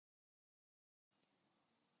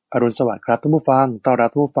อรุณสวัสดิ์ครับท่านผู้ฟังต้อนรับ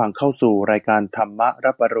ท่านผู้ฟังเข้าสู่รายการธรรมะ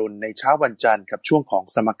รับอรุณในเช้าวันจันทร์กับช่วงของ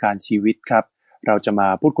สมการชีวิตครับเราจะมา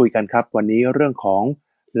พูดคุยกันครับวันนี้เรื่องของ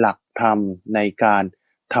หลักธรรมในการ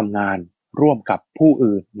ทำงานร่วมกับผู้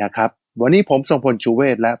อื่นนะครับวันนี้ผมทรงพลชูเว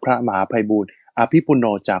ศและพระมหาไพบูลย์อภิปุโน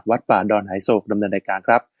จากวัดป่าดอนไหโศกดำเนินรายการค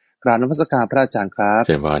รับกราบนมัสการพระอาจารย์ครับเ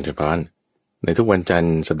ชิญพรในทุกวันจันท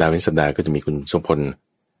ร์สัปดาห์เว้นสัปดาห์ก็จะมีคุณทรงพล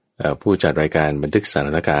ผู้จัดรายการบันทึกสถ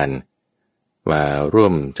านการณ์มาร่ว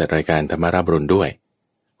มจัดรายการธรรมารับอรุณด้วย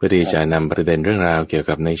เพื่อที่จะนำประเด็นเรื่องราวเกี่ยว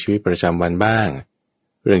กับในชีวิตประจำวันบ้าง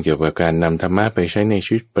เรื่องเกี่ยวกับการนำธรรมะไปใช้ใน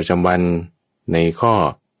ชีวิตประจำวันในข้อ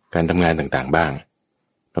การทำงานต่างๆบ้าง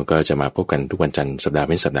เราก็จะมาพบกันทุกวันจันทร์สัปดาห์เ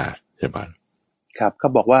ว้นสัปดาห์เชิญพรครับเขา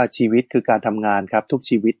บอกว่าชีวิตคือการทำงานครับทุก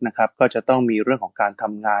ชีวิตนะครับก็จะต้องมีเรื่องของการท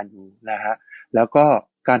ำงานอยู่นะฮะแล้วก็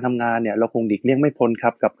การทำงานเนี่ยเราคงหลีกเลี่ยงไม่พ้นค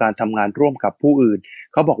รับกับการทำงานร่วมกับผู้อื่น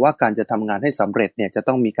เขาบอกว่าการจะทำงานให้สำเร็จเนี่ยจะ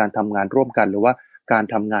ต้องมีการทำงานร่วมกันหรือว่าการ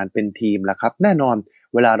ทำงานเป็นทีมละครับแน่นอน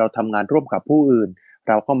เวลาเราทำงานร่วมกับผู้อื่น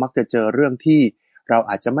เราก็มักจะเจอเรื่องที่เรา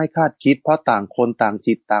อาจจะไม่คาดคิดเพราะต่างคนต่าง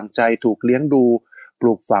จิตต่างใจถูกเลี้ยงดูป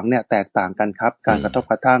ลูกฝังเนี่ยแตกต่างกันครับการกระทบ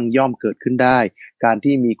กระทั่งย่อมเกิดขึ้นได้การ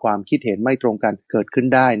ที่มีความคิดเห็นไม่ตรงกันเกิดขึ้น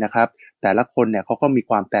ได้นะครับแต่ละคนเนี่ยเขาก็มี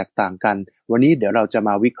ความแตกต่างกันวันนี้เดี๋ยวเราจะม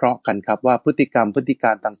าวิเคราะห์กันครับว่าพฤติกรรมพฤติก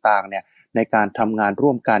ารต่างๆเนี่ยในการทำงานร่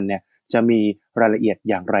วมกันเนี่ยจะมีรายละเอียด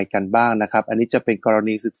อย่างไรกันบ้างนะครับอันนี้จะเป็นกร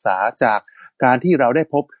ณีศึกษาจากการที่เราได้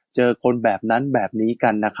พบเจอคนแบบนั้นแบบนี้กั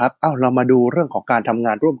นนะครับเรามาดูเรื่องของการทำง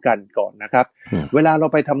านร่วมกันก่อนนะครับเวลาเรา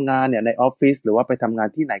ไปทำงานเนี่ยในออฟฟิศหรือว่าไปทำงาน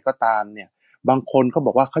ที่ไหนก็ตามเนี่ยบางคนเขาบ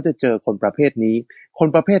อกว่าเขาจะเจอคนประเภทนี้คน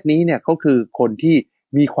ประเภทนี้เนี่ยเขาคือคนที่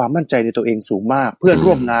มีความมั่นใจในตัวเองสูงมากเพื่อน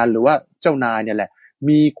ร่วมงานหรือว่าเจ้านายเนี่ยแหละ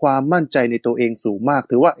มีความมั่นใจในตัวเองสูงมาก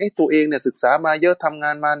ถือว่าตัวเองเนี่ยศึกษามาเยอะทำง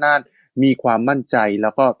านมานานมีความมั่นใจแล้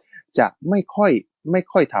วก็จะไม่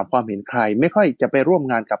ค่อยถามความเห็นใครไม่ค่อยจะไปร่วม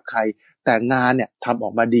งานกับใครแต่งานเนี่ยทำอ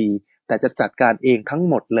อกมาดีแต่จะจัดการเองทั้ง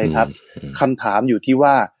หมดเลยครับคำถามอยู่ที่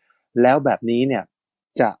ว่าแล้วแบบนี้เนี่ย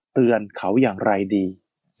จะเตือนเขาอย่างไรดี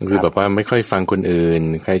คือแบบว่าไม่ค่อยฟังคนอื่น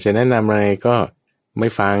ใครจะแนะนำอะไรก็ไม่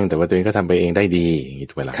ฟังแต่ว่าตัวเองก็ทำไปเองได้ดีอย่างนี้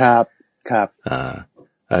ถูกไหมล่ะครับ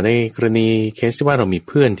ในกรณีเคสที่ว่าเรามีเ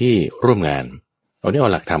พื่อนที่ร่วมงานเอา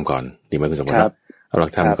หลักธรรมก่อนดีไหมคุณสมบัติเอาหลั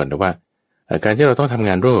กธรรมก่อนนะว่าการที่เราต้องทำง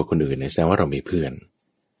านร่วมกับคนอื่นเนี่ยแสดงว่าเรามีเพื่อน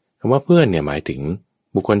คำว่าเพื่อนเนี่ยหมายถึง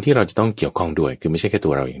บุคคลที่เราจะต้องเกี่ยวข้องด้วยคือไม่ใช่แค่ตั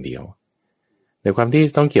วเราอย่างเดียวในความที่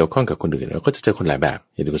ต้องเกี่ยวข้องกับคนอื่นเราก็จะเจอคนหลายแบบ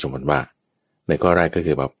อย่างที่คุณสมบัติว่าในข้อแรกก็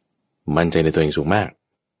คือแบบมั่นใจในตัวเองสูงมาก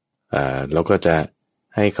เราก็จะ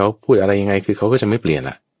ให้เขาพูดอะไรยังไงคือเขาก็จะไม่เปลี่ยน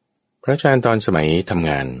ละพระอาจารย์ตอนสมัยทำ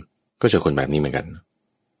งานก็เจอคนแบบนี้เหมือนกัน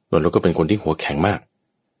เราก็เป็นคนที่หัวแข็งมาก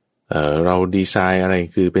เราดีไซน์อะไร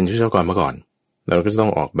คือเป็นวิศวกรมาก่อนเราก็จะต้อ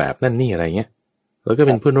งออกแบบนั่นนี่อะไรเงี้ยแล้วก็เ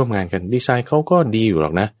ป็นเพื่อนร่วมงานกันดีไซน์เขาก็ดีอยู่หร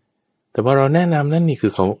อกนะแต่พอเราแนะนำนั่นนี่คื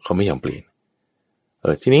อเขาไม่ยอมเปลี่ยน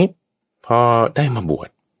ทีนี้พอได้มาบวช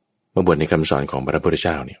ในคำสอนของพระพุทธเ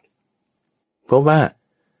จ้าเนี่ยเพราะว่า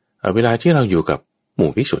เวลาที่เราอยู่กับหมู่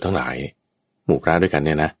ภิกษุทั้งหลายหมู่พระด้วยกันเ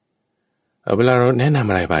นี่ยนะเวลาเราแนะนำ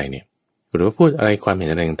อะไรไปเนี่ยหรือว่าพูดอะไรความเห็น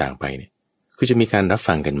อะไรต่างๆไปเนี่ยคือจะมีการรับ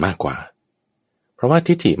ฟังกันมากกว่าเพราะว่า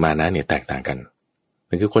ทิฏฐิมานะเนี่ยแตกต่างกัน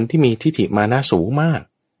นั่นคือคนที่มีทิฏฐิมานะสูงมาก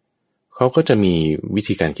เขาก็จะมีวิ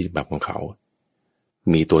ธีการคิดแบบของเขา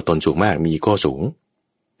มีตัวตนสูงมากมีอีโก้สูง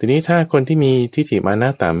ทีนี้ถ้าคนที่มีทิฏฐิมานะ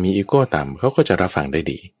ต่ำมีอีโก้ต่ำเขาก็จะรับฟังได้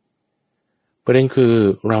ดีประเด็นคือ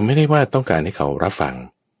เราไม่ได้ว่าต้องการให้เขารับฟัง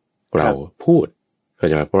เราพูดก็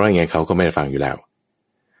จะมาเพราะว่าไงเขาก็ไม่ได้ฟังอยู่แล้ว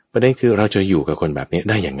ประเด็นคือเราจะอยู่กับคนแบบนี้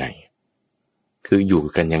ได้ยังไงคืออยู่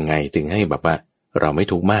กันยังไงจึงให้แบบว่าเราไม่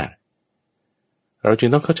ทุกข์มากเราจึง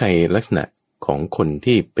ต้องเข้าใจลักษณะของคน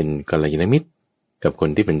ที่เป็นกัลยาณมิตรกับคน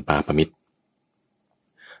ที่เป็นปาปมิตร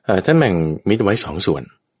ท่านแบ่งมิตรไว้สองส่วน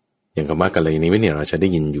อย่างคำว่ากัลยาณมิตรเนี่ยเราจะได้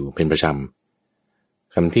ยินอยู่เป็นประจ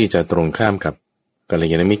ำคำที่จะตรงข้ามกับกัล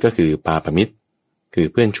ยาณมิตรก็คือปาปมิตรคือ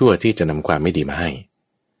เพื่อนชั่วที่จะนำความไม่ดีมาให้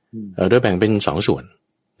โดยแบ่งเป็นสองส่วน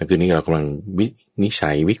แต่คือนี้เรากำลังนิ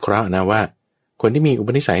สัยวิเคราะห์นะว่าคนที่มีอุป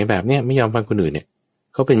นิสัยแบบเนี้ยไม่ยอมฟังคนอื่นเนี่ย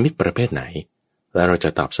เขาเป็นมิตรประเภทไหนแล้วเราจะ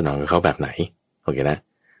ตอบสนองกับเขาแบบไหนโอเคนะ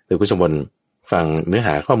หรือคุณสมบัติฟังเนื้อห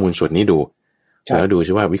าข้อมูลส่วนนี้ดูแล้วดู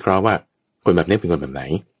ซิว่าวิเคราะห์ว่าคนแบบนี้เป็นคนแบบไหน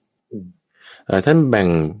ท่านแบ่ง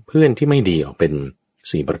เพื่อนที่ไม่ดีออกเป็น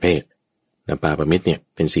4ประเภทนะปาปมิตรเนี่ย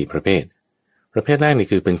เป็น4ประเภทประเภทแรกนี่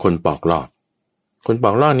คือเป็นคนปอกลอกคนป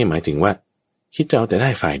อกลอกนี่หมายถึงว่าคิดจะเอาแต่ได้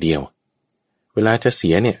ฝ่ายเดียวเวลาจะเสี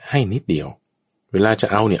ยเนี่ยให้นิดเดียวเวลาจะ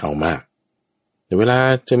เอาเนี่ยเอามากแต่เวลา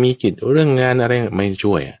จะมีกิจเรื่องงานอะไรไม่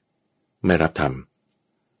ช่วยไม่รับท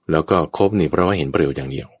ำแล้วก็คบนี่เพราะว่าเห็นประโยชน์อย่า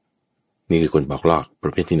งเดียวนี่คือคนปอกลอกปร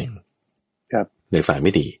ะเภทที่หนึ่งครับในฝ่ายไ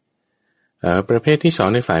ม่ดีประเภทที่สอง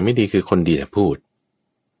ในฝ่ายไม่ดีคือคนดีแต่พูด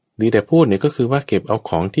เนี่ยก็คือว่าเก็บเอา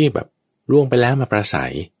ของที่แบบล่วงไปแล้วมาปราศั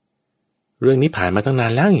ย เรื่องนี้ผ่านมาตั้งนา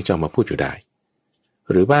นแล้วยังจะมาพูดอยู่ได้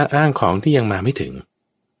หรือว่าอ้างของที่ยังมาไม่ถึง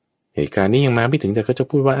เหตุการณ์นี้ยังมาไม่ถึงแต่ก็จะ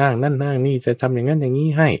พูดว่าอ้างนั่นอ้างนี่จะทำอย่างนั้นอย่างนี้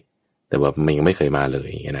ให้แต่ว่ามันยังไม่เคยมาเลย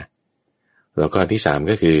อย่างเงี้ยนะแล้วก็ที่3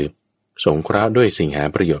ก็คือสงเคราะห์ด้วยสิ่งหา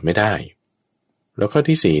ประโยชน์ไม่ได้แล้วก็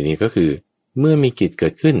ที่4นี่ก็คือเมื่อมีกิจเกิ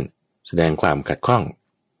ดขึ้นแสดงความขัดข้อง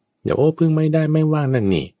อย่าโอ้พึ่งไม่ได้ไม่ว่างนั่น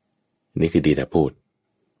นี่คือดีแต่พูด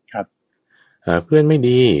ครับเพื่อนไม่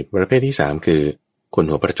ดีประเภทที่3คือคน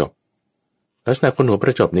หัวประจบลักษณะคนหัวป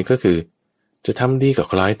ระจบนี่ก็คือจะทำดีก็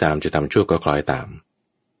คล้อยตามจะทำชั่วก็คล้อยตาม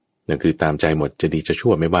นั่นคือตามใจหมดจะดีจะชั่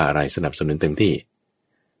วไม่ว่าอะไรสนับสนุนเต็มที่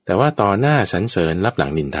แต่ว่าต่อหน้าสรรเสริญรับหลั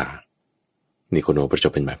งนินทานี่คนหัวประจ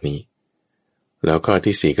บเป็นแบบนี้แล้วก็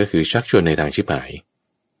ที่4ก็คือชักชวนในทางชิบหาย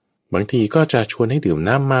บางทีก็จะชวนให้ดื่ม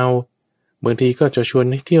น้ำเมาบางทีก็จะชวน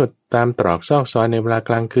ให้เที่ยวตามตรอกซอกซอยในเวลา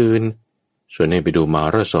กลางคืนชวนให้ไปดูมห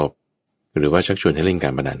รสพหรือว่าชักชวนให้เล่นกา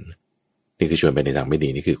รพนันนี่คือชวนไปในทางไม่ดี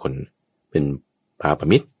นี่คือคนเป็นพาป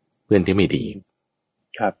มิตรเพื่อนที่ไม่ดี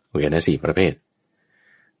ครับโอเคนะ4ประเภท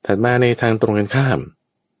ถัดมาในทางตรงกันข้าม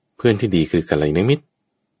เพื่อนที่ดีคือกัลยาณมิตร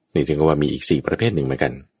นี่ถึงว่ามีอีก4ประเภทหนึ่งเหมือนกั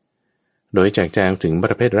นโดยแจกแจงถึงป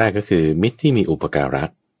ระเภทแรกก็คือมิตรที่มีอุปการะ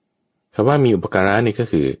คำว่ามีอุปการะนี่ก็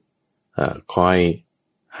คือคอย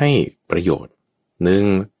ให้ประโยชน์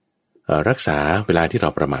รักษาเวลาที่เรา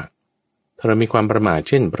ประมาทถ้าเรามีความประมาท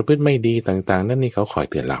เช่นประพฤติไม่ดีต่างๆนั่นนี่เขาคอย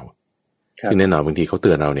เตือนเราซึ่งแน่นอนบางทีเขาเ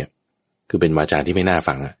ตือนเราเนี่ยคือเป็นวาจาที่ไม่น่า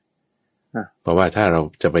ฟังเพราะว่าถ้าเรา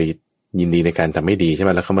จะไปยินดีในการทำไม่ดีใช่ไหม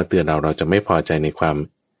แล้วเขามาเตือนเราจะไม่พอใจในความ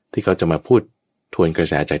ที่เขาจะมาพูดทวนกระ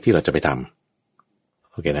แสจากที่เราจะไปท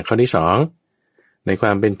ำโอเคนะข้อที่2ในคว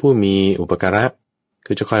ามเป็นผู้มีอุปการะ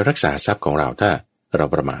คือจะคอยรักษาทรัพย์ของเราถ้าเรา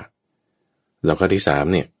ประมาทแล้วข้อที่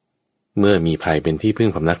3เนี่ยเมื่อมีภัยเป็นที่พึ่ง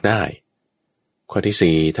พำนักได้ข้อ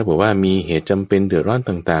ที่4ถ้าบอกว่ามีเหตุจำเป็นเดือดร้อน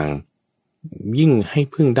ต่างๆยิ่งให้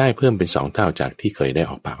พึ่งได้เพิ่มเป็น2 เท่าจากที่เคยได้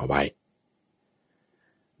ออกปากเอาไว้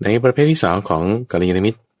ในประเภทที่2ของกัลยาณ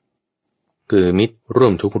มิตรคือมิตรร่ว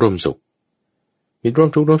มทุกข์ร่วมสุขมิตรร่วม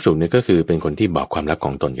ทุกข์ร่วมสุขนี่ก็คือเป็นคนที่บอกความลับข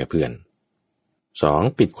องตนกับเพื่อน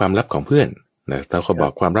2ปิดความลับของเพื่อนนะถ้าเขาบอ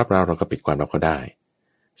กความลับเราก็ปิดความลับเขาได้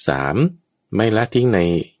3ไม่ละทิ้งใน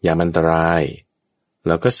ยามอันตรายแ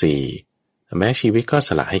ล้วก็4แม้ชีวิตก็ส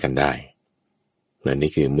ละให้กันได้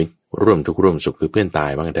นี่คือมิตรร่วมทุกข์ร่วมสุขคือเพื่อนตาย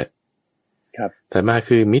ว่างั้นเถอะครับแต่มา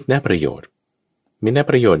คือมิตรแนะประโยชน์มิตรแนะ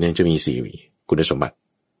ประโยชน์เนี่ยจะมี4คุณสมบัติ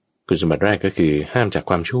คุณสมบัติแรกก็คือห้ามจาก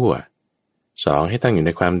ความชั่ว2ให้ตั้งอยู่ใ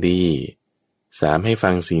นความดี3ให้ฟั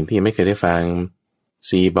งสิ่งที่ไม่เคยได้ฟัง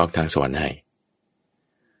4บอกทางสวรรค์ให้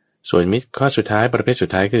ส่วนมิตรข้อสุดท้ายประเภทสุด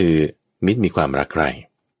ท้ายคือมิตรมีความรักใคร่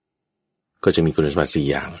ก็จะมีคุณสมบัติ4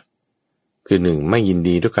อย่างคือ1ไม่ยิน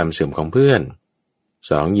ดีด้วยความเสื่อมของเพื่อน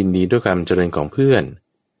2ยินดีด้วยความเจริญของเพื่อน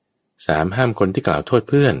3ห้ามคนที่กล่าวโทษ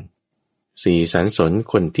เพื่อน4สรรเสริญ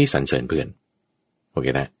คนที่สรรเสริญเพื่อนโอเค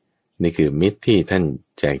นะนี่คือมิตรที่ท่าน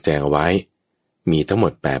แจกแจงเอาไว้มีทั้งหม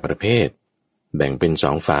ด8ประเภทแบ่งเป็น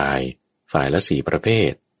2ฝ่ายละ4ประเภ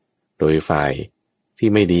ทโดยฝ่ายที่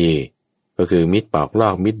ไม่ดีก็คือมิตรปอกลอ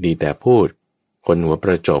กมิตรดีแต่พูดคนหัวป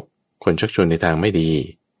ระจบคนชักชวนในทางไม่ดี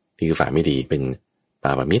นี่คือฝ่ายไม่ดีเป็นป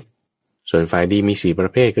าปมิตรส่วนฝ่ายดีมี4ปร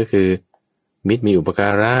ะเภทก็คือมิตรมีอุปกา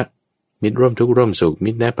ระมิตรร่วมทุกข์ร่วมสุข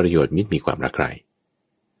มิตรได้ประโยชน์มิตรมีความรักใคร่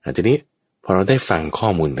ทีนี้พอเราได้ฟังข้อ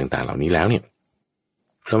มูลต่างๆเหล่านี้แล้วเนี่ย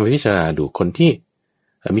เราไปพิจารณาดูคนที่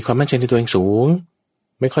มีความมั่นใจในตัวเองสูง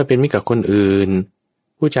ไม่ค่อยเป็นมิตรกับคนอื่น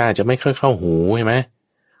ผู้จาจะไม่ค่อยเข้าหูใช่ไหม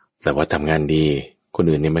แต่ว่าทำงานดีคน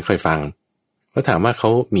อื่นเนี่ยไม่ค่อยฟังแล้วถามว่าเขา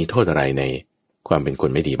มีโทษอะไรในความเป็นคน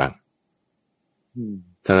ไม่ดีบ้าง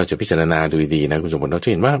ถ้าเราจะพิจารณาดูดีๆนะคุณสมบัติเราจะ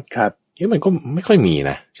เห็นว่าครับมันก็ไม่ค่อยมี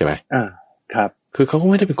นะใช่ไหมครับคือเขาก็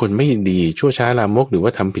ไม่ได้เป็นคนไม่ดีชั่วช้าลามกหรือว่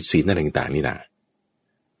าทำผิดศีลอะไรต่างๆนี่นะ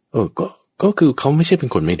ก็คือเขาไม่ใช่เป็น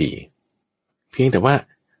คนไม่ดีเพียงแต่ว่า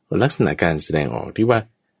ลักษณะการแสดงออกที่ว่า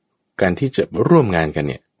การที่จะร่วมงานกัน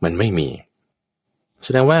เนี่ยมันไม่มีแส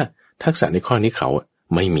ดงว่าทักษะในข้อนี้เขา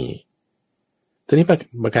ไม่มีทีนี้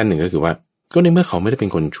ประการหนึ่งก็คือว่าก็ในเมื่อเขาไม่ได้เป็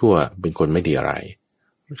นคนชั่วเป็นคนไม่ดีอะไร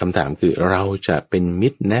คำถามคือเราจะเป็นมิ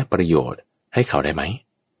ตรแนะประโยชน์ให้เขาได้ไหม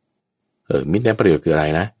มิตรแนะประโยชน์คืออะไร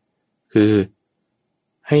นะคือ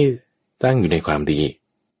ให้ตั้งอยู่ในความดี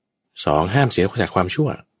2ห้ามเสียจากความชั่ว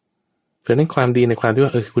เพราะนั้นความดีในความที่ว่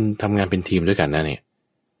าคุณทำงานเป็นทีมด้วยกันนะเนี่ย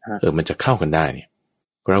มันจะเข้ากันได้เนี่ย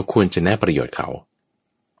เราควรจะแนะประโยชน์เขา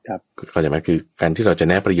ครับเข้าใจไหมคือการที่เราจะ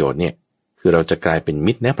แนะประโยชน์เนี่ยคือเราจะกลายเป็น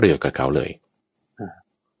มิตรแนะประโยชน์กับเขาเลย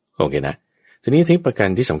โอเคนะทีนี้ที่ประการ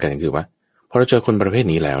ที่สำคัญคือว่าพอเราเจอคนประเภท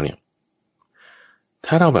นี้แล้วเนี่ย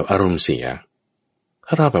ถ้าเราแบบอารมณ์เสีย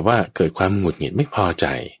ถ้าเราแบบว่าเกิดความหงุดหงิดไม่พอใจ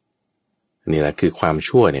นี่แหละคือความ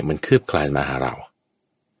ชั่วเนี่ยมันคืบคลานมาหาเรา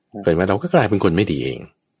เกิดมาเราก็กลายเป็นคนไม่ดีเอง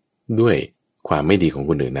ด้วยความไม่ดีของ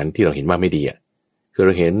คนอื่นนั้นที่เราเห็นว่าไม่ดี คือเร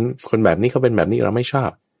าเห็นคนแบบนี้เขาเป็นแบบนี้เราไม่ชอบ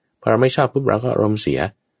พอเราไม่ชอบปุ๊บเราก็อารมณ์เสีย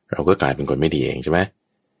เราก็กลายเป็นคนไม่ดีเองใช่ไหม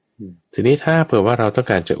ทีนี้ถ้าเผื่อว่าเราต้อง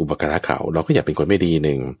การจะอุปการะเขาเราก็อย่าเป็นคนไม่ดีห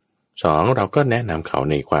นึ่งสองเราก็แนะนำเขา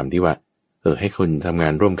ในความที่ว่าให้คุณทำงา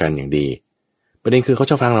นร่วมกันอย่างดีประเด็นคือเขา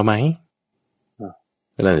จะฟังเราไหม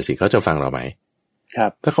นั่นแหละสิเขาจะฟังเราไหมครั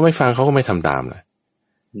บถ้าเขาไม่ฟังเขาก็ไม่ทำตามล่ะ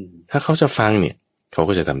ถ้าเขาจะฟังเนี่ยเขา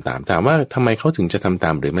ก็จะทำตามถามว่าทำไมเขาถึงจะทำตา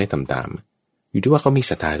มหรือไม่ทำตามอยู่ที่ว่าเขามี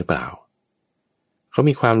ศรัทธาหรือเปล่าเขา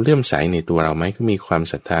มีความเลื่อมใสในตัวเราไหมเขามีความ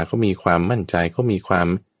ศรัทธาเขามีความมั่นใจเขามีความ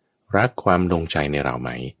รักความลงใจในเราไหม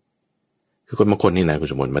คือคนบางคนนี่นะคุณ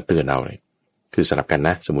สมบัติมาเตือนเราเลยคือสลับกันน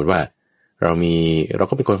ะสมมุติว่าเรา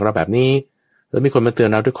ก็เป็นคนของเราแบบนี้แล้วมีคนมาเตือน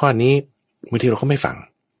เราด้วยข้อนี้บางทีเราก็ไม่ฟัง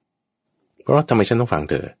เพราะว่าทำไมฉันต้องฟัง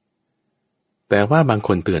เธอแต่ว่าบางค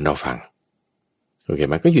นเตือนเราฟังโอเคไ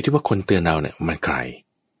หมก็อยู่ที่ว่าคนเตือนเราเนี่ยมันใคร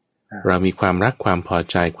เรามีความรักความพอ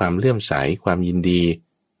ใจความเลื่อมใสความยินดี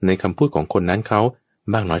ในคำพูดของคนนั้นเขา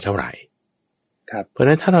บ้างน้อยเท่าไหร่เพราะฉะ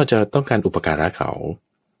นั้นถ้าเราจะต้องการอุปการะเขา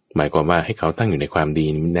หมายความว่าให้เขาตั้งอยู่ในความดี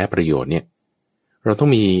แนะประโยชน์เนี่ยเราต้อง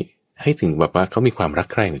มีให้ถึงแบบว่าเขามีความรัก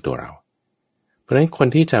ใคร่ในตัวเราเพราะฉะนั้นคน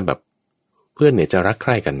ที่จะแบบเพื่อนเนี่ยจะรักใค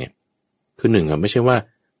ร่กันเนี่ยคือหนึ่งไม่ใช่ว่า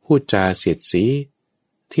พูดจาเสียดสี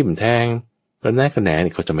ทิ่มแทงกระแนะกระแหน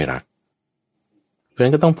นี่เขาจะไม่รักเพราะฉะนั้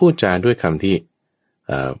นก็ต้องพูดจาด้วยคำที่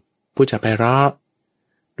พูดจาไพเราะ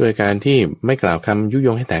ด้วยการที่ไม่กล่าวคำยุย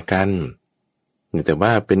งให้แตกกันแต่ว่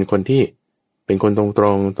าเป็นคนที่เป็นคนตร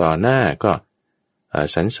งๆต่อหน้าก็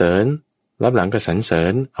สรรเสริญรับหลังก็สรรเสริ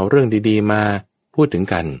ญเอาเรื่องดีๆมาพูดถึง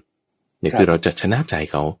กันนี่คือเราจะชนะใจ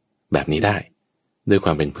เขาแบบนี้ได้ด้วยคว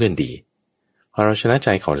ามเป็นเพื่อนดีพอเราชนะใจ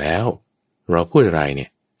เขาแล้วเราพูดอะไรเนี่ย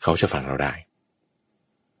เขาจะฟังเราได้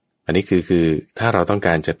อันนี้คือถ้าเราต้องก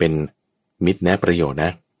ารจะเป็นมิตรแนะประโยชน์น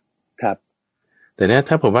ะครับแต่เนี่ย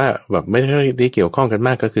ถ้าผมว่าแบบไม่ได้เกี่ยวข้องกันม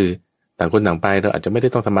ากก็คือต่างคนต่างไปเราอาจจะไม่ได้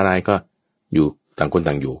ต้องทำอะไรก็อยู่ต่างคน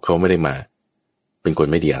ต่างอยู่เขาไม่ได้มาเป็นคน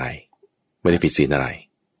ไม่ดีอะไรไม่ได้ผิดศีลอะไร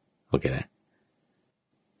โอเคนะ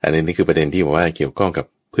อันนี้นี่คือประเด็นที่บอกว่าเกี่ยวข้องกับ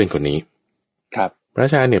เพื่อนคนนี้ครับพระอ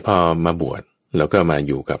าจารย์เนี่ยพอมาบวชแล้วก็มา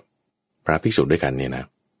อยู่กับพระภิกษุด้วยกันเนี่ยนะ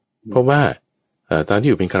เพราะว่าตอนที่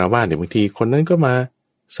อยู่เป็นฆราวาสเนี่ยบางทีคนนั้นก็มา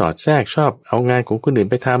สอดแทรกชอบเอางานของคนอื่น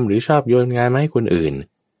ไปทำหรือชอบโยนงานมาให้คนอื่น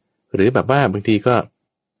หรือแบบว่าบางทีก็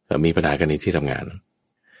มีปัญหากันในที่ทำงาน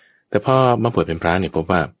แต่พอมาบวชเป็นพระเนี่ยพบ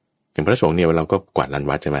ว่าอย่างพระสงฆ์เนี่ยเราก็กวาดลาน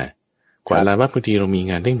วัดใช่ไหมกวาดลานวัดบางทีเรามี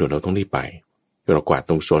งานเร่งด่วนเราต้องรีบไปเรากวาด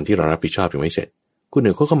ตรงโซนที่เรารับผิดชอบยังไม่เสร็จคน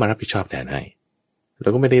อื่นเขาก็มารับผิดชอบแทนให้เรา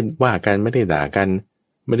ก็ไม่ได้ว่ากันไม่ได้ด่ากัน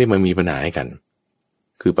ไม่ได้มามีปัญหาให้กัน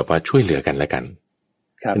คือแบบว่าช่วยเหลือกันและกัน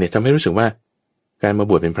เนี่ยทำให้รู้สึกว่าการมา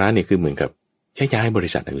บวชเป็นพระเนี่ยคือเหมือนกับแค่ย้ายบริ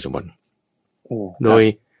ษัทนะคุณสมบัติโ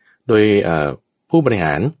ดยผู้บริห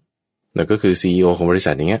ารแล้วก็คือ CEO ของบริษั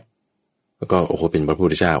ทอย่างเงี้ยแล้วก็โอ้โหเป็นพระพุท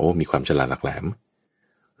ธเจ้าโอ้มีความฉลาดหลักแหลม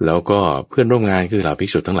แล้วก็เพื่อนร่วมงานคือเหล่าภิก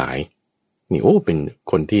ษุทั้งหลายนี่โอ้เป็น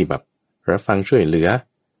คนที่แบบรับฟังช่วยเหลือ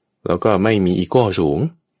แล้วก็ไม่มีอีโก้สูง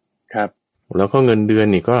ครับแล้วก็เงินเดือน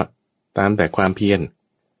นี่ก็ตามแต่ความเพียร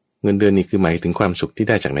เงินเดือนนี่คือหมายถึงความสุขที่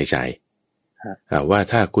ได้จากในใจว่า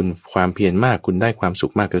ถ้าคุณความเพียรมากคุณได้ความสุ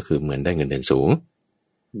ขมากก็คือเหมือนได้เงินเดือนสูง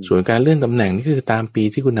ส่วนการเลื่อนตำแหน่งนี่คือตามปี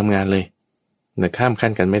ที่คุณทำงานเลยนะข้ามขั้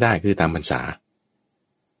นกันไม่ได้คือตามพรรษา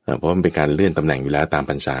เพราะมันเป็นการเลื่อนตำแหน่งอยู่แล้วตาม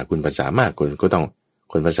พรรษาคุณพรรษามากคุณก็ต้อง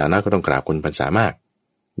คนพรรษาน้อยก็ต้องกราบคนพรรษามาก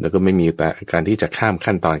แล้วก็ไม่มีการที่จะข้าม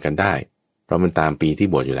ขั้นตอนกันได้เพราะมันตามปีที่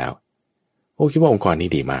บวชอยู่แล้วโอ้คิดว่าองค์กรนี้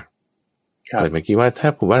ดีมากเลยมาคิดว่าถ้า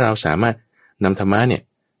ผมว่าเราสามารถนำธรรมะเนี่ย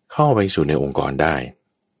เข้าไปสู่ในองค์กรได้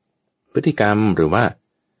พฤติกรรมหรือว่า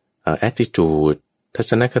attitude ทั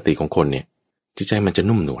ศนคติของคนเนี่ยจิตใจมันจะ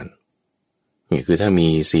นุ่มนวลนี่คือถ้ามี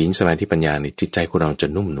ศีลสมาธิปัญญาเนี่ยจิตใจของเราจะ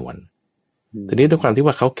นุ่มนวลทีนี้ด้วยความที่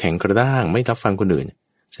ว่าเขาแข็งกระด้างไม่รับฟังคนอื่น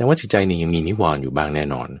แสดงว่าจิตใจนี่ยังมีนิวรณ์อยู่บ้างแน่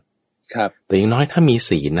นอนครับแต่อย่างน้อยถ้ามี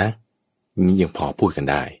ศีลนะนี่ยังพอพูดกัน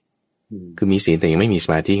ได้คือมีศีลแต่ยังไม่มีส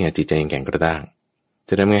มาธิไงจิตใจยังแข็งกระด้างจ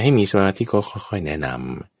ะทำไงให้มีสมาธิก็ค่อยๆแนะน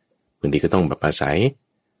ำบางทีก็ต้องแบบอาศัย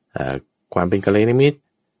ความเป็นกัลยาณมิตร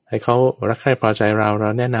ให้เขารักใคร่พอใจเรา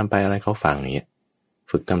แนะนำไปอะไรเขาฟังอย่างเงี้ย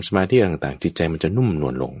ฝึกทำสมาธิต่างๆจิตใจมันจะนุ่มน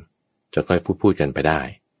วลลงจะค่อยพูดกันไปได้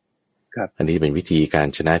ครับอันนี้เป็นวิธีการ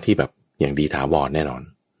ชนะที่แบบอย่างดีถาวรแน่นอน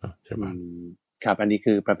ใช่ไหมครับอันนี้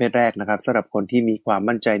คือประเภทแรกนะครับสำหรับคนที่มีความ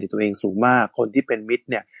มั่นใจในตัวเองสูงมากคนที่เป็นมิตร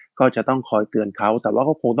เนี่ยก็จะต้องคอยเตือนเขาแต่ว่า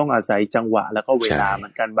ก็คงต้องอาศัยจังหวะแล้วก็เวลาเหมื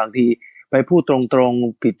อนกันบางทีไปพูดตรง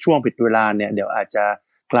ๆผิดช่วงผิดเวลาเนี่ยเดี๋ยวอาจจะ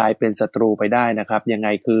กลายเป็นศัตรูไปได้นะครับยังไง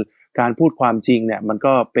คือการพูดความจริงเนี่ยมัน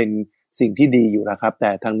ก็เป็นสิ่งที่ดีอยู่แล้วครับแ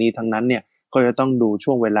ต่ทั้งนี้ทั้งนั้นเนี่ยก็จะต้องดู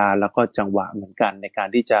ช่วงเวลาแล้วก็จังหวะเหมือนกันในการ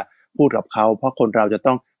ที่จะพูดกับเขาเพราะคนเราจะ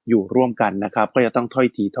ต้องอยู่ร่วมกันนะครับก็จะต้องถ้อย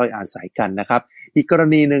ทีถ้อยอาศัยกันนะครับอีกกร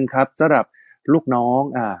ณีนึงครับสำหรับลูกน้อง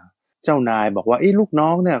เจ้านายบอกว่าลูกน้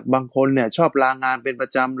องเนี่ยบางคนเนี่ยชอบลางานเป็นปร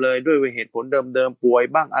ะจำเลยด้วยเหตุผลเดิมๆป่วย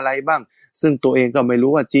บ้างอะไรบ้างซึ่งตัวเองก็ไม่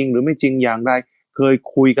รู้ว่าจริงหรือไม่จริงอย่างไรเคย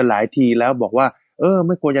คุยกันหลายทีแล้วบอกว่าไ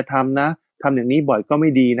ม่ควรจะทำนะทำอย่างนี้บ่อยก็ไม่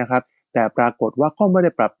ดีนะครับแต่ปรากฏว่าก็ไม่ไ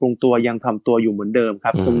ด้ปรับปรุงตัวยังทำตัวอยู่เหมือนเดิมค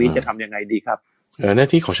รับตรงนี้จะทำยังไงดีครับหน้า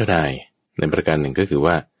ที่ของเจ้านายในประการหนึ่งก็คือ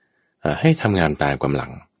ว่าให้ทำงานตามกำลั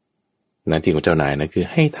งหน้าที่ของเจ้านายนะคือ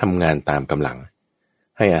ให้ทำงานตามกำลัง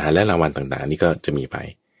ให้อาหารและรางวัลต่างๆนี่ก็จะมีไป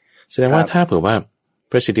แสดงว่าถ้าเผื่อว่า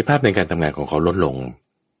ประสิทธิภาพในการทำงานของเขาลดลง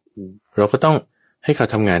เราก็ต้องให้เขา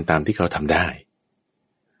ทำงานตามที่เขาทำได้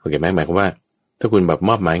โอเคไหมหมายความว่าถ้าคุณแบบม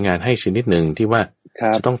อบหมายงานให้ชนิดหนึ่งที่ว่า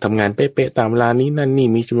จะต้องทำงานเป๊ะๆตามเวลานี้นั่นนี่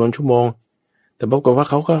มีจำนวนชั่วโมงแต่ปรากฏว่า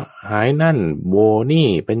เขาก็หายนั่นโบนี่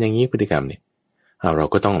เป็นอย่างนี้พฤติกรรมเนี่ยเรา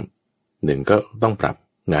ก็ต้องหนึ่งก็ต้องปรับ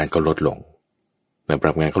งานก็ลดลงแต่ป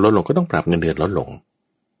รับงานก็ลดลงก็ต้องปรับเงินเดือนลดลง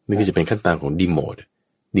นี่ก็จะเป็นขั้นตอนของดีโมด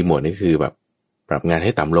นี่คือแบบปรับงานใ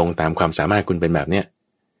ห้ต่ำลงตามความสามารถคุณเป็นแบบเนี้ย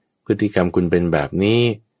พฤติกรรมคุณเป็นแบบนี้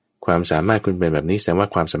ความสามารถคุณเป็นแบบนี้แสดงว่า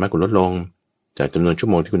ความสามารถคุณลดลงจากจำนวนชั่ว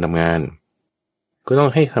โมงที่คุณทำงานก็ต้อง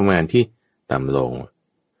ให้ทำงานที่ต่ำลง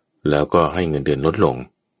แล้วก็ให้เงินเดือนลดลง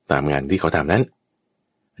ตามงานที่เขาทำนั้น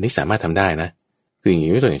อันนี้สามารถทำได้นะคืออย่าง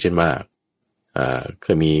นี้ตัวอย่างเช่นว่าเค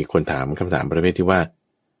ยมีคนถามคำถามประเภทที่ว่า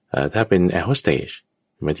ถ้าเป็นแอร์โฮสเตส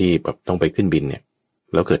มาที่แบบต้องไปขึ้นบินเนี่ย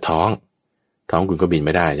แล้วเกิดท้องคุณก็บินไ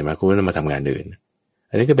ม่ได้ใช่ไหมคุณก็ต้องมาทำงานอื่น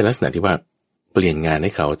อันนี้ก็เป็นลักษณะที่ว่าเปลี่ยนงานใ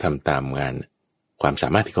ห้เขาทำตามงานความสา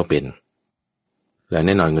มารถที่เขาเป็นและแ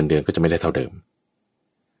น่นอนเงินเดือนก็จะไม่ได้เท่าเดิม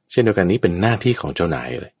เช่นเดียวกันนี้เป็นหน้าที่ของเจ้านาย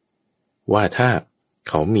เลยว่าถ้า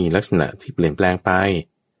เขามีลักษณะที่เปลี่ยนแปลงไป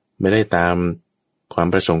ไม่ได้ตามความ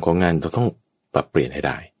ประสงค์ของงานเราต้องปรับเปลี่ยนให้ไ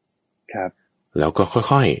ด้ครับแล้วก็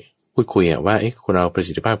ค่อยๆพูดคุยว่าคนเราประ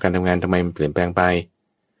สิทธิภาพการทำงานทำไมมันเปลี่ยนแปลงไป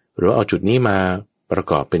หรือเอาจุดนี้มาประ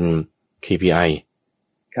กอบเป็น KPI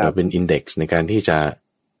เป็น Index ในการที่จะ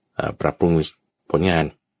ปรับปรุงผลงาน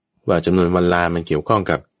ว่าจำนวนวันลามันเกี่ยวข้อง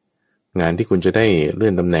กับงานที่คุณจะได้เลื่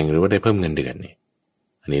อนตำแหน่งหรือว่าได้เพิ่มเงินเดือนนี่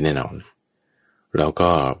อันนี้แน่นอนแล้วก็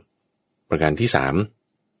ประการที่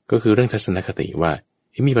3ก็คือเรื่องทัศนคติว่า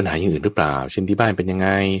มีปัญหาอย่างอื่นหรือเปล่าเช่นที่บ้านเป็นยังไง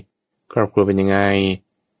ครอบครัวเป็นยังไง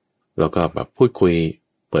แล้วก็แบบพูดคุย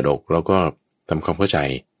เปิดอกแล้วก็ทำความเข้าใจ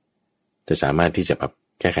จะสามารถที่จะแบบ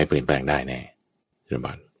แก้ไขเปลี่ยนแปลงได้แน่รัฐบ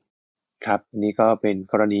าลครับนี่ก็เป็น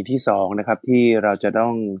กรณีที่2นะครับที่เราจะต้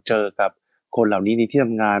องเจอกับคนเหล่านี้ในที่ท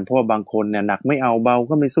ำงานเพราะว่าบางคนเนี่ยหนักไม่เอาเบา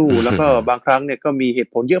ก็ไม่สู้ แล้วก็บางครั้งเนี่ยก็มีเห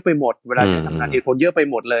ตุผลเยอะไปหมดเวลาจะทำงานเหตุผลเยอะไป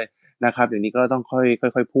หมดเลยนะครับอย่างนี้ก็ต้อง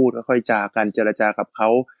ค่อยพูดค่อยจากันเจรจากับเขา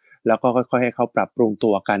แล้วก็ค่อยให้เขาปรับปรุง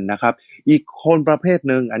ตัวกันนะครับอีกคนประเภท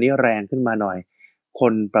นึงอันนี้แรงขึ้นมาหน่อยค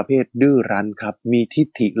นประเภทดื้อรั้นครับมีทิ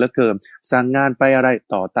ฐิเหลือเกินสั่งงานไปอะไร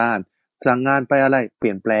ต่อต้านสั่งงานไปอะไรเป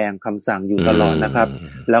ลี่ยนแปลงคำสั่งอยู่ตลอดนะครับ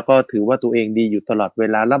แล้วก็ถือว่าตัวเองดีอยู่ตลอดเว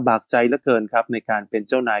ลาลำบากใจเหลือเกินครับในการเป็น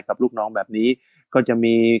เจ้านายกับลูกน้องแบบนี้ก็จะ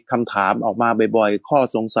มีคำถามออกมาบ่อยๆข้อ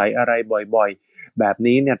สงสัยอะไรบ่อยๆแบบ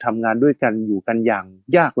นี้เนี่ยทำงานด้วยกันอยู่กันอย่าง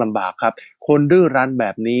ยากลำบากครับคนดื้อรั้นแบ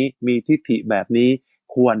บนี้มีทิฐิแบบนี้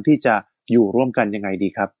ควรที่จะอยู่ร่วมกันยังไงดี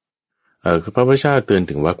ครับคือพระพุทธเจ้าเตือน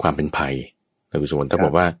ถึงว่าความเป็นภัยแต่คุณสมบัติถ้าบ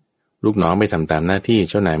อกว่าลูกน้องไม่ทำตามหน้าที่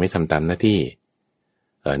เจ้านายไม่ทำตามหน้าที่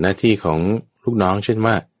หน้าที่ของลูกน้องเช่น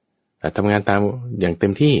ว่าทำงานตามอย่างเต็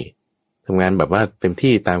มที่ทำงานแบบว่าเต็ม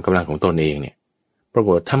ที่ตามกำลังของตนเองเนี่ยปราก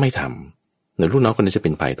ฏถ้าไม่ทำลูกน้องคนนั้นจะเ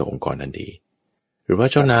ป็นภัยต่อองค์กรทันทีหรือว่า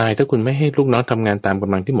เจ้านายถ้าคุณไม่ให้ลูกน้องทำงานตามก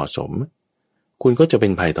ำลังที่เหมาะสมคุณก็จะเป็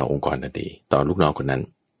นภัยต่อองค์กรทันทีต่อลูกน้องคนนั้น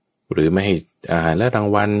หรือไม่ให้อาหารและราง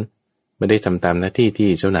วัลไม่ได้ทำตามหน้าที่ที่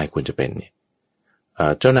เจ้านายควรจะเป็นเนี่ย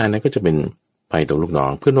เจ้านายนั้นก็จะเป็นภัยต่อลูกน้อ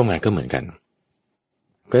งเพื่อนร่วมงานก็เหมือนกัน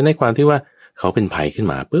เพราะในความที่ว่าเขาเป็นภัยขึ้น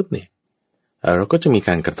มาปุ๊บเนี่ยเราก็จะมีก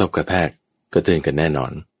ารกระทบกระแทกกระเทือนกันแน่นอ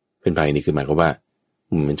นเป็นภัยนี่คือหมายความว่า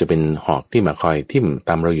มันจะเป็นหอกที่มาคอยทิ่มต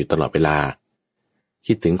ามเราอยู่ตลอดเวลา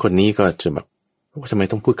คิดถึงคนนี้ก็จะแบบว่าทำไม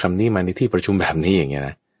ต้องพูดคำนี้มาในที่ประชุมแบบนี้อย่างเงี้ยน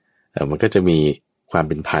ะมันก็จะมีความเ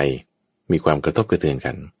ป็นภัยมีความกระทบกระเทือน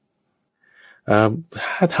กัน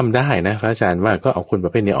ถ้าทำได้นะพระอาจารย์ว่าก็เอาคนปร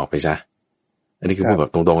ะเภทนี้ออกไปซะอันนี้คือพูดแบ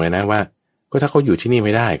บตรงๆเลยนะว่าก็ถ้าเขาอยู่ที่นี่ไ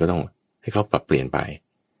ม่ได้ก็ต้องให้เขาปรับเปลี่ยนไป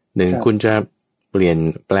หนึ่งคุณจะเปลี่ยน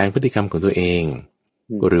แปลงพฤติกรรมของตัวเอง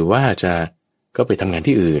หรือว่าจะก็ไปทำงาน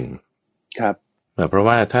ที่อื่นครับเพราะ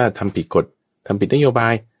ว่าถ้าทำผิดกฎทำผิดนโยบา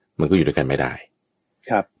ยมันก็อยู่ด้วยกันไม่ได้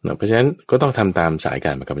ครับเพราะฉะนั้นก็ต้องทำตามสายก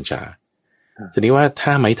ารบังคับบัญชาทีนี้ว่าถ้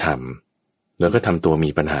าไม่ทำแล้วก็ทำตัวมี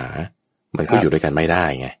ปัญหามันก็อยู่ด้วยกันไม่ได้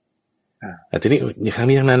ไงแต่ทีนี้ครั้ง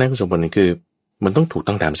นี้ทั้งนั้นนะคุณสมบัติคือมันต้องถูก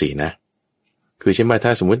ต้องตามศีลนะคือเช่นว่าถ้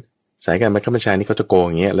าสมมติสายการบังคับบัญชานี่เขาจะโกง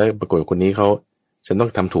อย่างเงี้ยแล้วปรากฏคนนี้เขาฉันต้อ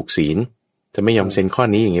งทำถูกศีลจะไม่ยอมเซ็นข้อ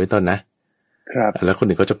นี้อย่างนี้เป็นต้นนะครับแล้วคน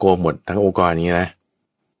อื่นเขาจะโกงหมดทั้งองค์กรอย่างนี้นะ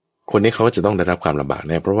คนนี้เขาจะต้องได้รับความลำบากแ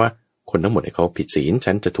น่เพราะว่า คนทั้งหมดเขาผิดศีล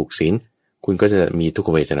ฉันจะถูกศีลคุณก็จะมีทุกข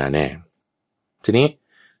เวทนาแน่ทีนี้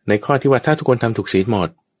ในข้อที่ว่าถ้าทุกคนทำถูกศีลหมด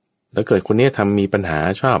แล้วเกิดคนนี้ทำมีปัญหา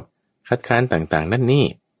ชอบคัดค้านต่างๆนั่นนี่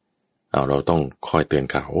เราต้องคอยเตือน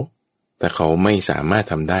เขาแต่เขาไม่สามารถ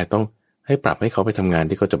ทำได้ต้องให้ปรับให้เขาไปทำงาน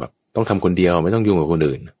ที่เขาจะแบบต้องทำคนเดียวไม่ต้องยุ่งกับคน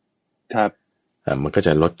อื่นครับมันก็จ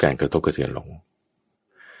ะลดการกระทบกระเทือนลง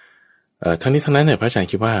ทั้งนี้ทั้งนั้นเนี่ยพระอาจารย์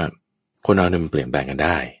คิดว่าคนเราเนี่ยมันเปลี่ยนแปลงกันไ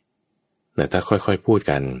ด้แต่ถ้าค่อยๆพูด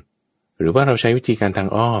กันหรือว่าเราใช้วิธีการทาง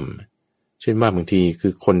อ้อมเช่นว่าบางทีคื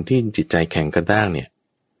อคนที่จิตใจแข็งกระด้างเนี่ย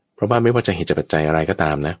เพราะว่าไม่ว่าจะเหตุปัจจัยอะไรก็ต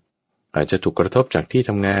ามนะอาจจะถูกกระทบจากที่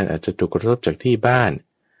ทำงานอาจจะถูกกระทบจากที่บ้าน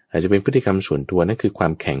อาจจะเป็นพฤติกรรมส่วนตัวนั่นคือควา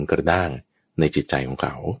มแข็งกระด้างในจิตใจของเข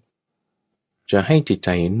าจะให้จิตใจ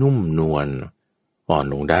นุ่มนวลอ่อน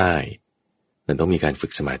ลงได้มันต้องมีการฝึ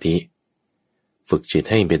กสมาธิฝึกจิต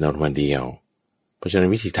ให้เป็นอารมณ์เดียวเพราะฉะนั้น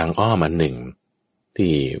วิธีทางอ้อมอันหนึ่ง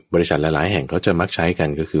ที่บริษัทหลายๆแห่งเขาจะมักใช้กัน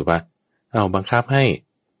ก็คือว่าบังคับให้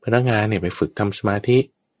พนักงานเนี่ยไปฝึกทำสมาธิ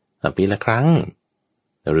ปีละครั้ง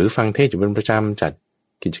หรือฟังเทศน์อยู่เป็นประจำจัด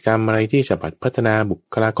กิจกรรมอะไรที่จะพัฒนาบุ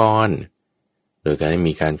คลากรโดยการ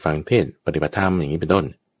มีการฟังเทศน์ปฏิบัติธรรมอย่างนี้เป็นต้น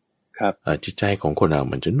ครับจิตใจของคนเรา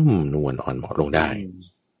มันจะนุ่มนวลอ่อนเหมาะลงได้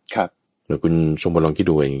ครับหรือคุณทรงบลองคิด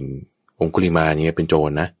ดูเององคุลิมาเนี่ยเป็นโจร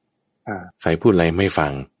นะใครพูดอะไรไม่ฟั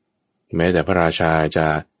งแม้แต่พระราชาจะ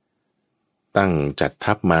ตั้งจัด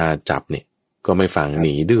ทัพมาจับเนี่ยก็ไม่ฟังห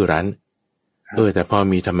นีดื้อรั้นแต่พอ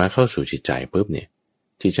มีธรรมะเข้าสู่จิตใจปุ๊บเนี่ย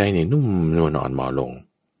จิตใจเนี่ยนุ่มนวลอ่อนเหมาะลง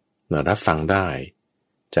รับฟังได้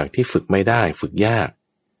จากที่ฝึกไม่ได้ฝึกยาก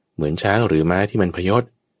เหมือนช้างหรือม้าที่มันพยศ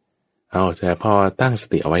แต่พอตั้งส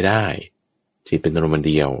ติเอาไว้ได้จิตเป็นอารมณ์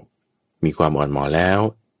เดียวมีความอ่อนหมอแล้ว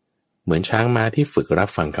เหมือนช้างม้าที่ฝึกรับ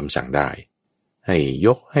ฟังคำสั่งได้ให้ย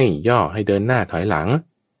กให้ย่อให้เดินหน้าถอยหลัง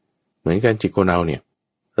เหมือนกันจิตของเราเนี่ย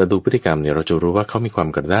เราดูพฤติกรรมเนี่ยเราจะรู้ว่าเขามีความ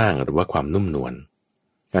กระด้างหรือว่าความนุ่มนวล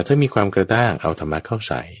ถ้ามีความกระด้างเอาธรรมะเข้า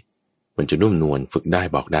ใส่มันจะนุ่มนวลฝึกได้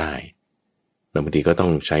บอกได้บางทีก็ต้อ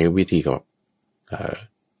งใช้วิธีกับ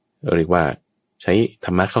เรียกว่าใช้ธ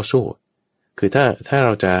รรมะเข้าสู้คือถ้าเร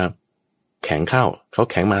าจะแข็งเข้าเขา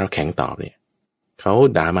แข็งมาเราแข็งตอบเนี่ยเขา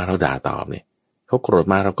ด่ามาเราด่าตอบเนี่ยเขาโกรธ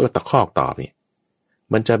มาเราก็ตะคอกตอบเนี่ย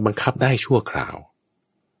มันจะบังคับได้ชั่วคราว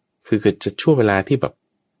คือจะชั่วเวลาที่แบบ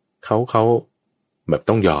เขาแบบ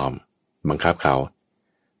ต้องยอมบังคับเขา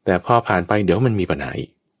แต่พอผ่านไปเดี๋ยวมันมีปัญหาอี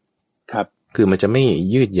กครับคือมันจะไม่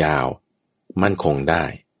ยืดยาวมั่นคงได้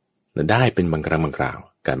เป็นบางครั้งบางคราว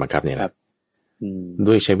การบังคับเนี่ยนะ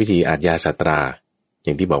ด้วยใช้วิธีอาทยาสัตราอ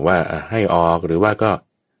ย่างที่บอกว่าให้ออกหรือว่าก็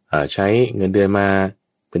ใช้เงินเดือนมา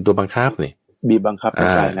เป็นตัวบังคับเนี่ยบีบบังคับไ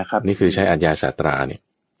ด้นะครับนี่คือใช้อาทยาสัตราเนี่ย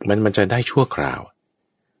มันจะได้ชั่วคราว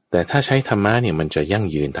แต่ถ้าใช้ธรรมะเนี่ยมันจะยั่ง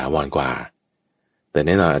ยืนถาวรกว่าแต่แ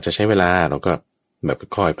น่นอนอาจจะใช้เวลาเราก็แบบ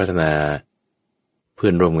คอยพัฒนาเพื่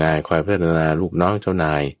อนร่วมงานคอยพัฒนาลูกน้องเจ้าน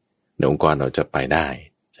ายในองค์กรเราจะไปได้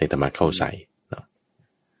ใช้ธรรมะเข้าใส่เนาะ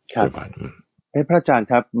ครับพระอาจารย์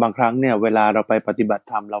ครับบางครั้งเนี่ยเวลาเราไปปฏิบัติ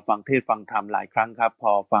ธรรมเราฟังเทศฟังธรรมหลายครั้งครับพ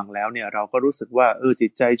อฟังแล้วเนี่ยเราก็รู้สึกว่าจิ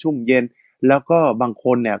ตใจชุ่มเย็นแล้วก็บางค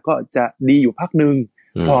นเนี่ยก็จะดีอยู่พักนึง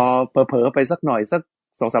พอเผลอๆไปสักหน่อยสัก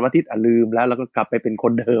 2-3 อาทิตย์ลืมแล้วก็กลับไปเป็นค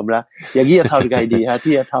นเดิมแล้วอย่างนี้จะทำยังไงดีฮะ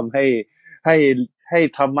ที่จะทำให้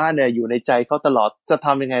ธรรมะเนี่ยอยู่ในใจเขาตลอดจะท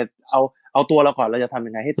ำยังไงเอาตัวเราก่อนเราจะทำ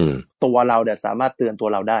ยังไงให้ตัวเราเนี่ยสามารถเตือนตัว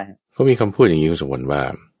เราได้เขามีคำพูดอย่างนี้คุณสมบัติว่า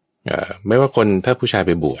ไม่ว่าคนถ้าผู้ชายไ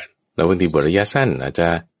ปบวชแล้วบางทีบวชระยะสั้นอาจจะ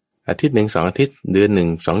อาทิตย์ 1-2 อาทิตย์เดือน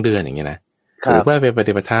 1-2 เดือนอย่างเงี้ยนะหรือว่าไปป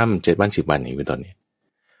ฏิบัติธรรม7 วัน 10 วันอย่างนี้เป็นต้นเนี่ย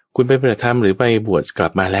คุณไปปฏิบัติธรรมหรือไปบวชกลั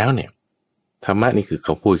บมาแล้วเนี่ยธรรมะนี่คือเข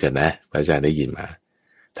าพูดกันนะพระอาจารย์ได้ยินมา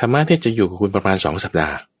ธรรมะที่จะอยู่กับคุณประมาณ2 สัปดา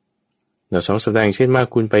ห์แล้ว2 สัปดาห์อย่างเช่นว่า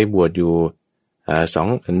คุณไปบวชอยู่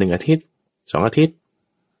1 อาทิตย์2 อาทิตย์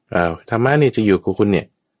ธรรมะนี่จะอยู่กับคุณเนี่ย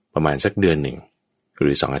ประมาณสักเดือน 1ห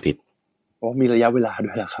รือ2 อาทิตย์มีระยะเวลาด้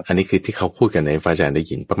วยครับอันนี้คือที่เขาพูดกันในพระอาจารย์ได้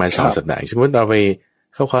ยินประมาณ2 สัปดาห์สมมติเราไป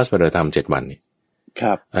เข้าคอร์สปฏิบัติธรรม7 วันนี่ค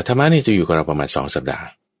รับธรรมะนี่จะอยู่กับเราประมาณ2 สัปดาห์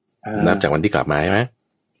นับจากวันที่กลับมาใช่ไหม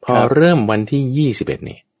พอเริ่มวันที่21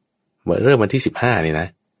นี่เริ่มวันที่15นี่นะ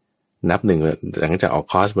นับ1หลังจากออก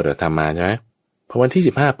คอร์สปฏิบัติธรรมมาใช่ไหมพอวันที่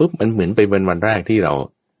15ปุ๊บมันเหมือนไปเป็นวันแรกที่เรา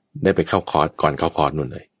ได้ไปเข้าคอร์สก่อนเข้าคอร์สนู่น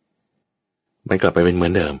เลยมันกลับไปเป็นเหมื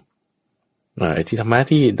อนเดิมไอ้ที่ธรรมะ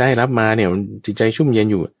ที่ได้รับมาเนี่ยจิตใจชุ่มเย็น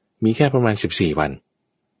อยู่มีแค่ประมาณ14 วัน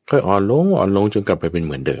ค่อยอ่อนลงจนกลับไปเป็นเ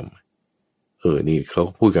หมือนเดิมนี่เขา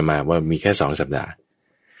พูดกันมาว่ามีแค่2 สัปดาห์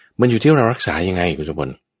มันอยู่ที่เรารักษายังไงคุณสมบั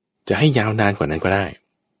ติจะให้ยาวนานกว่านั้นก็ได้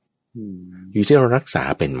อยู่ที่เรารักษา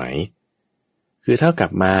เป็นไหมคือเท่ากั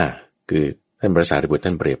บมาคือท่านพระสารีบุตรท่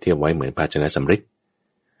านเปรียบเทียบไว้เหมือนภาชนะสำริด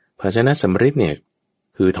ภาชนะสำริดเนี่ย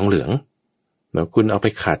คือทองเหลืองแล้วคุณเอาไป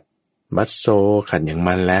ขัดบัสโซขัดอย่าง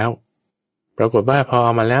มันแล้วปรากฏว่าพอเอ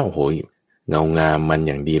ามาแล้วโอ้โหเงางามมันอ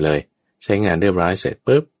ย่างดีเลย ใช้งานเรียบร้อยเสร็จ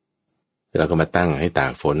ปุ๊บเราก็มาตั้งให้ตา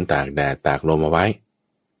กฝนตากแดดตากลมเอาไว้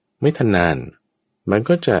ไม่ทันนานมัน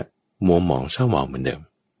ก็จะมัวหมองเศร้าหมองเหมือนเดิม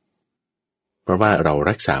เพราะว่าเรา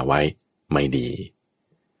รักษาไว้ไม่ดี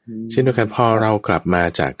เช่นเดียวกันพอเรากลับมา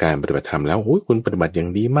จากการปฏิบัติธรรมแล้วโอ้ยคุณปฏิบัติอย่าง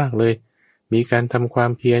ดีมากเลยมีการทำควา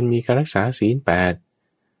มเพียรมีการรักษาศีล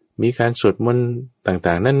8มีการสวดมนต์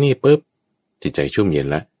ต่างๆนั่นนี่ปุ๊บจิตใจชุ่มเย็น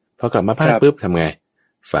แล้วพอกลับมาบ้านปุ๊บทำไง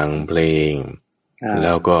ฟังเพลงแ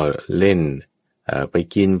ล้วก็เล่นไป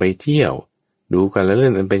กินไปเที่ยวดูกันแล้วเล่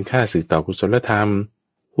นมันเป็นค่าสื่อต่อกุศลธรรม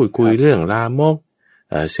พูดคุยเรื่องลามก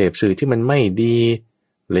เสพสื่อที่มันไม่ดี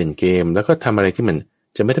เล่นเกมแล้วก็ทำอะไรที่มัน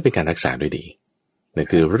จะไม่ได้เป็นการรักษาด้วยดีนั่น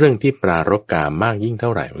คือเรื่องที่ปรารภกามมากยิ่งเท่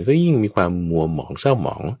าไหร่มันก็ยิ่งมีความมัวหมองเศร้าหม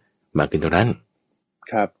องมากขึ้นเท่านั้น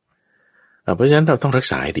ครับเพราะฉะนั้นเราต้องรัก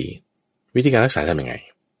ษาให้ดีวิธีการรักษาทำยังไง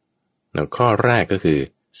ข้อแรกก็คือ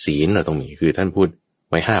ศีลเราต้องมีคือท่านพูด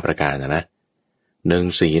ไว้5ประการนะ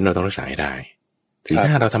1ศีลเราต้องรักษาให้ได้ศีล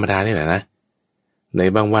5เราธรรมดานี่แหละนะใน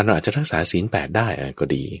บางวันเราอาจจะรักษาศีล8ได้ก็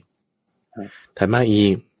ดีถัดมาอี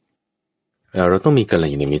กเราต้องมีกัล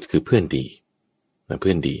ยาณมิตรคือเพื่อนดีเ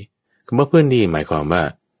พื่อนดีคำว่าเพื่อนดีหมายความว่า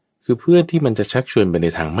คือเพื่อนที่มันจะชักชวนไปใน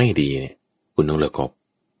ทางไม่ดีเนี่ยคุณต้องเลิกคบ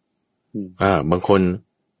บางคน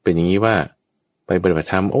เป็นอย่างนี้ว่าไปปฏิบัติ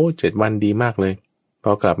ธรรม7 วันดีมากเลยพ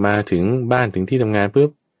อกลับมาถึงบ้านถึงที่ทำงานปุ๊บ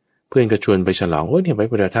เพื่อนก็ชวนไปฉลองเนี่ยไป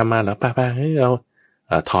ปฏิบัติธรรมมาแล้วป้าๆให้เรา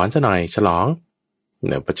ถอนซะหน่อยฉลองเ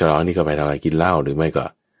นี่ยไปฉลองนี่ก็ไปทำอะไรกินเหล้าหรือไม่ก็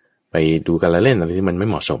ไปดูการเล่นอะไรที่มันไม่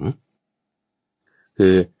เหมาะสมคื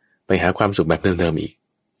อไปหาความสุขแบบเดิมๆอีก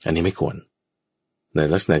อันนี้ไม่ควรใน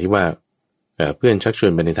ลักษณะที่ว่าเพื่อนชักชว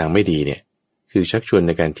นไปในทางไม่ดีเนี่ยคือชักชวนใ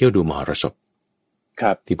นการเที่ยวดูมหรสพค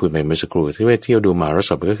รับที่พูดไปเมื่อสักครู่ที่ว่าเที่ยวดูมหร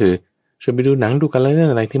สพก็คือชวนไปดูหนังดูการเล่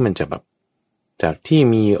นอะไรที่มันจะแบบจากที่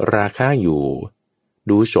มีราคาอยู่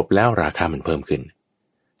ดูจบแล้วราคามันเพิ่มขึ้น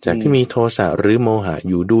จากที่มีโทสะหรือโมหะ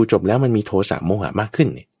อยู่ดูจบแล้วมันมีโทสะโมหะมากขึ้น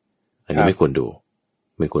เนี่ยอันนี้ไม่ควรดู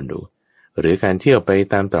หรือการเที่ยวไป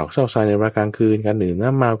ตามตรอกซอกซอยในเวลากลางคืนการดื่มน้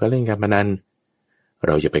ำเมาการเล่นการพนันเ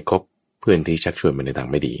ราอย่าไปคบเพื่อนที่ชักชวนไปในทาง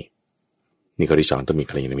ไม่ดีนี่ข้อที่2ต้องมี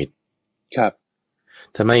กัลยาณมิตรครับ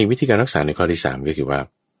ทำไมวิธีการรักษาในข้อที่3ก็คือว่า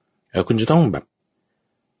คุณจะต้องแบบ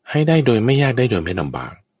ให้ได้โดยไม่ยากได้โดยไม่ลำบา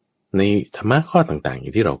กในธรรมะข้อต่างๆอย่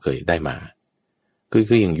างที่เราเคยได้มา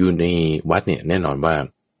คืออย่างอยู่ในวัดเนี่ยแน่นอนว่า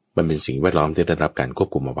มันเป็นสิ่งแวดล้อมที่ได้รับการควบ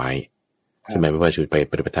คุมเอาไว้ใช่ไหมไม่ว่าจะไป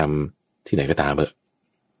ปฏิบัติธรรมที่ไหนก็ตาม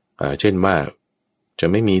เช่นว่าจะ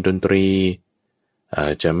ไม่มีดนตรี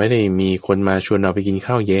จะไม่ได้มีคนมาชวนเราไปกิน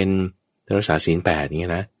ข้าวเย็นรักษาศีล8อย่างเงี้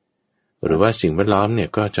ยนะหรือว่าสิ่งแวดล้อมเนี่ย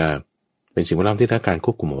ก็จะเป็นสิ่งแวดล้อมที่ได้การค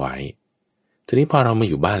วบคุมเอาไว้ทีนี้พอเรามา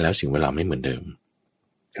อยู่บ้านแล้วสิ่งแวดล้อมไม่เหมือนเดิม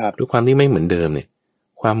ครับด้วยความที่ไม่เหมือนเดิมเนี่ย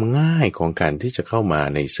ความง่ายของการที่จะเข้ามา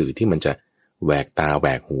ในสื่อที่มันจะแหวกตาแหว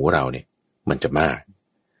กหูเราเนี่ยมันจะมาก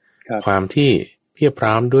ความที่เพียบพ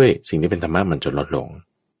ร้อมด้วยสิ่งที่เป็นธรรมะมันจะลดลง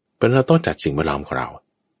เพราะเราต้องจัดสิ่งแวดล้อมของเรา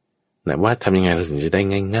นะว่าทำยังไงเราถึงจะได้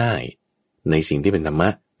ง่ายๆในสิ่งที่เป็นธรรมะ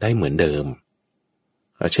ได้เหมือนเดิม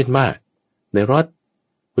เช่นว่าในรถ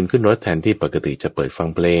คุณขึ้นรถแทนที่ปกติจะเปิดฟัง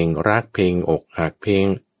เพลงรักเพลงอกหักเพลง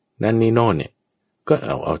นั่นนี่โน่นเนี่ยก็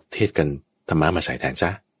เอาเทศกันธรรมะมาใส่แทนซ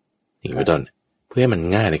ะอย่างเป็นต้นเพื่อให้มัน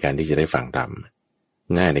ง่ายในการที่จะได้ฟังธรรม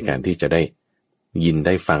ง่ายในการที่จะได้ยินไ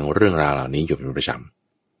ด้ฟังเรื่องราวเหล่านี้อยู่เป็นประจ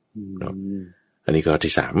ำอันนี้ก็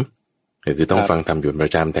ที่3ก็คือต้องฟังธรรมอยู่เป็นปร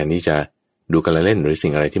ะจำแทนที่จะดูการเล่นหรือสิ่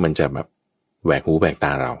งอะไรที่มันจะแบบแหวกหูแหวกต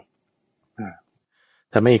าเรา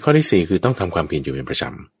ทำไมอีกข้อที่4คือต้องทำความเพียรอยู่เป็นประจ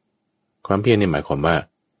ำความเพียรเนี่ยหมายความว่า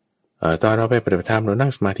ตอนเราไปปฏิบัติธรรมเรานั่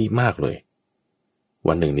งสมาธิมากเลย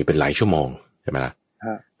วันหนึ่งนี่เป็นหลายชั่วโมงใช่ไหมล่ะ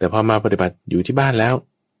แต่พอมาปฏิบัติอยู่ที่บ้านแล้ว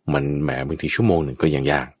มันแหมบางทีชั่วโมงหนึ่งก็ยัง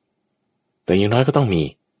ยากแต่อย่างน้อยก็ต้องมี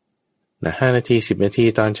นะ5 นาที10 นาที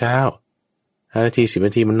ตอนเช้า5 นาที10 น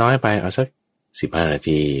าทีมันน้อยไปเอาสัก15 นา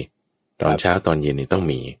ทีตอนเช้าตอนเย็นนี่ต้อง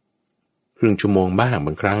มีครึ่งชั่วโมงบ้างบ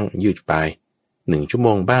างครั้งยืดไป1 ชั่วโม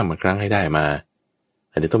งบ้างบางครั้งให้ได้มา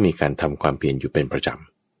อันนี้ต้องมีการทำความเพียรอยู่เป็นประจ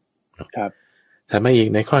ำครับถ้ามาอีก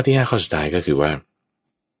ในข้อที่5ข้อสุดท้ายก็คือว่า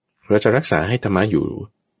เราจะรักษาให้ธรรมะอยู่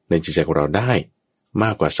ในจิตใจของเราได้ม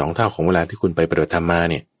ากกว่า2 เท่าของเวลาที่คุณไปปฏิบัติธรรมมา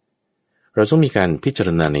เนี่ยเราต้องมีการพิจาร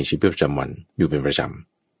ณาในชีวิตประจำวันอยู่เป็นประจ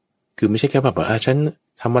ำคือไม่ใช่แค่แบบฉัน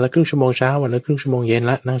ทำวันละครึ่งชั่วโมงเช้าวันละครึ่งชั่วโมงเย็น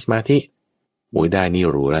ละนั่งสมาธิโอ้ยได้นี่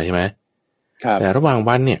รู้แล้วใช่ไหมแต่ระหว่าง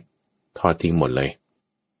วันเนี่ยทอดทิ้งหมดเลย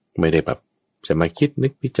ไม่ได้แบบจะมาคิดนึ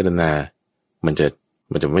กพิจารณามันจะ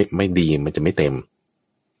ไม่ดีมันจะไม่เต็ม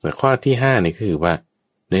แต่ข้อที่5นี่คือว่า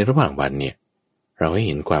ในระหว่างวันเนี่ยเราให้เ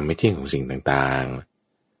ห็นความไม่เที่ยงของสิ่งต่าง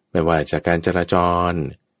ๆไม่ว่าจากการจราจร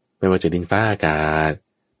ไม่ว่าจะดินฟ้าอากาศ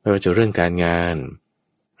ไม่ว่าจะเรื่องการงาน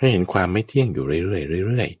ให้เห็นความไม่เที่ยงอยู่เรื่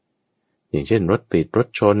อยๆอย่างเช่นรถติดรถ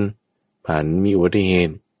ชนผ่านมีอุบัติเห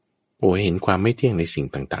ตุ โอ้เห็นความไม่เที่ยงในสิ่ง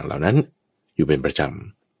ต่างๆเหล่านั้นอยู่เป็นประจ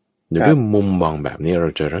ำด้วยมุมมองแบบนี้เรา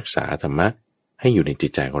จะรักษาธรรมะให้อยู่ในจิ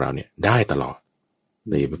ตใจของเราเนี่ยได้ตลอดแ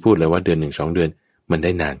ต่อย่าไปพูดเลยว่าเดือน1 2 เดือนมันไ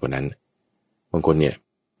ด้นานกว่านั้นบางคนเนี่ย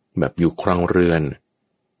แบบอยู่ครองเรือน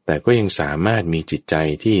แต่ก็ยังสามารถมีจิตใจ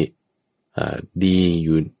ที่ดีอ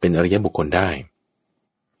ยู่เป็นอริยบุคคลได้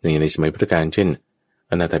ในสมัยพุทธกาลเช่น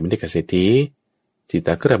อนาถบิณฑิกเศรษฐีจิตต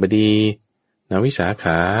คฤบดีนาวิสาข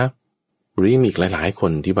าหรือยังมีอีกหลายๆค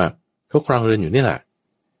นที่ว่าเขาครองเรือนอยู่นี่แหละ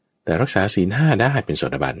แต่รักษาศีล 5ได้เป็นโส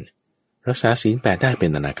ดาบันรักษาศีล 8ได้เป็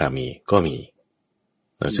นอนาคามีก็มี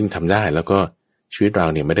ซึ่งทำได้แล้วก็ชีวิตเรา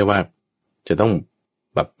เนี่ยไม่ได้ว่าจะต้อง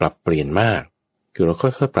แบบปรับเปลี่ยนมากคือเราค่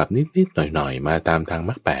อยๆปรับนิดๆหน่อยๆมาตามทาง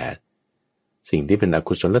มรรค8สิ่งที่เป็นอ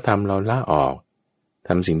กุศลธรรมเราละออกท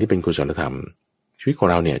ำสิ่งที่เป็นกุศลธรรมชีวิตของ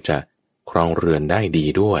เราเนี่ยจะครองเรือนได้ดี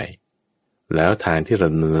ด้วยแล้วทางที่เรา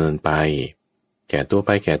ดำเนินไปแก่ตัวไป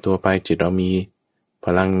จิตเรามีพ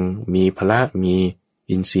ลังมีพละมี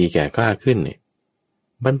อินทรีย์แก่กล้าขึ้นเนี่ย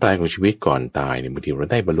บั้นปลายของชีวิตก่อนตายเนี่ยบางทีเรา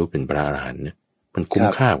ได้บรรลุเป็นพระอรหันต์มันคุ้ม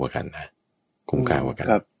ค่ากว่ากันนะคุ้มค่ากว่ากัน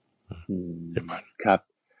ครับครับ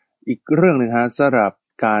อีกเรื่องหนึ่งฮะสำหรับ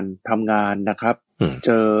การทำงานนะครับเ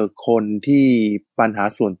จอคนที่ปัญหา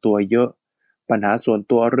ส่วนตัวเยอะปัญหาส่วน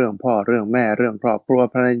ตัวเรื่องพ่อเรื่องแม่เรื่องครอบครัว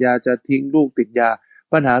ภรรยาจะทิ้งลูกติดยา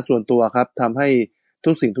ปัญหาส่วนตัวครับทำให้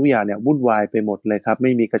ทุกสิ่งทุกอย่างเนี่ยวุ่นวายไปหมดเลยครับไ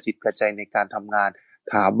ม่มีกระจิตกระใจในการทำงาน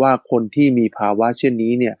ถามว่าคนที่มีภาวะเช่น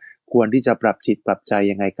นี้เนี่ยควรที่จะปรับจิตปรับใจ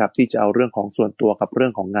ยังไงครับที่จะเอาเรื่องของส่วนตัวกับเรื่อ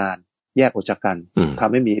งของงานแยกออกจากกันท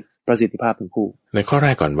ำให้มีประสิทธิภาพทั้งคู่ในข้อแร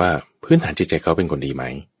กก่อนว่าพื้นฐานจิตใจเขาเป็นคนดีไหม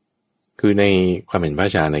คือในความเห็นพระอ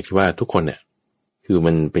าจารย์ในที่ว่าทุกคนเนี่ยคือ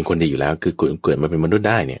มันเป็นคนดีอยู่แล้วคือเกิดมาเป็นมนุษย์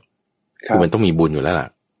ได้เนี่ยคือมันต้องมีบุญอยู่แล้วล่ะ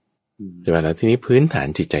ใช่ไหมแล้วทีนี้พื้นฐาน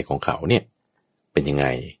จิตใจของเขาเนี่ยเป็นยังไง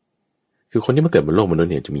คือคนที่มาเกิดบนโลกมนุษ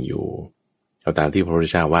ย์เนี่ยจะมีอยู่เอาตามที่พระพุทธ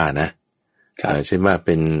เจ้าว่านะเช่นว่าเ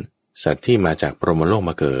ป็นสัตว์ที่มาจากพรหมโลก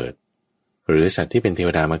มาเกิดหรือสัตว์ที่เป็นเทว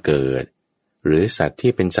ดามาเกิดหรือสัตว์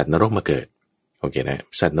ที่เป็นสัตว์นรกมาเกิดโอเคนะ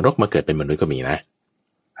สัตว์นรกมาเกิดเป็นมนุษย์ก็มีนะ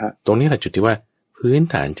ตรงนี้แหละจุดที่ว่าพื้น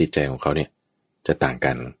ฐานจิตใจของเขาเนี่ยจะต่าง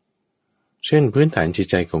กันเช่นพื้นฐานจิต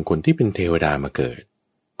ใจของคนที่เป็นเทวดามาเกิด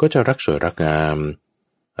ก็จะรักสวยรักงาม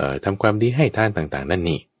ทำความดีให้ทานต่างๆนั่น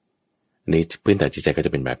นี่นี่พื้นฐานจิตใจก็จ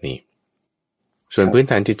ะเป็นแบบนี้ส่วนพื้น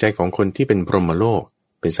ฐานจิตใจของคนที่เป็นพรหมโลก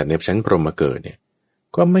เป็นสัตว์ในชั้นพรหมมาเกิดเนี่ย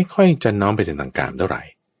ก็ไม่ค่อยจะน้อมไปถึงทางกามเท่าไหร่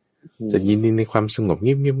จะยินดีในความสงบเ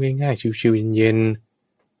งียบๆง่ายๆชิวๆเย็น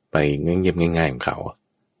ๆไปเงียบๆง่ายๆของเขา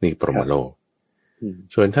นี่พรหมโลก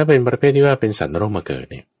ส่วนถ้าเป็นประเภทที่ว่าเป็นสัตว์นรกมาเกิด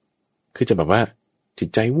เนี่ยคือจะแบบว่าจิต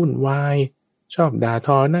ใจวุ่นวายชอบด่าท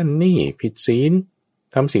อนั่นนี่ผิดศีล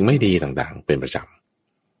ทำสิ่งไม่ดีต่างๆเป็นประจ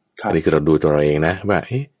ำอันนี้คือเราดูตัวเราเองนะว่า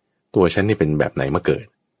ตัวฉันนี่เป็นแบบไหนมาเกิด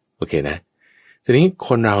โอเคนะทีนี้ค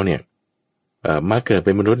นเราเนี่ยมาเกิดเ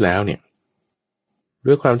ป็นมนุษย์แล้วเนี่ย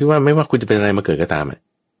ด้วยความที่ว่าไม่ว่าคุณจะเป็นอะไรมาเกิดก็ตาม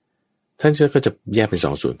ท่านก็จะแยกเป็น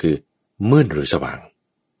2 ส่วนคือมืดหรือสว่าง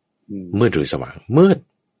มืดหรือสว่างมืด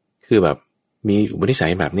คือแบบมีอุปนิสั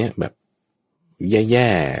ยแบบเนี้ยแบบแย่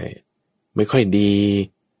ๆไม่ค่อยดี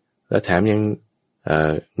แล้วแถมยัง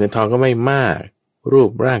เงินทองก็ไม่มากรูป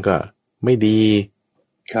ร่างก็ไม่ดี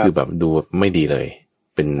คือแบบดูไม่ดีเลย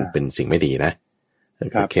เป็นสิ่งไม่ดีนะ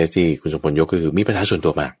เคสที่คุณสมพลยกก็คือมีปัญหาส่วนตั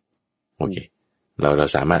วมากโอเคเรา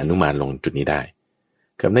สามารถอนุมานลงจุดนี้ได้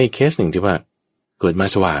กับในเคสหนึ่งที่ว่าเกิดมา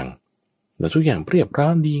สว่างแล้วทุกอย่างเรียบพร้อ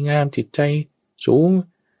มดีงามจิตใจสูง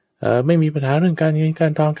ไม่มีปัญหาเรื่องการเงินกา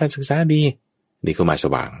รทองการศึกษาดีนี่ก็มาส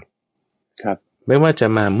ว่างครับไม่ว่าจะ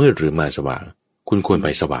มามืดหรือมาสว่างคุณควรไป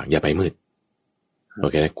สว่างอย่าไปมืดโอ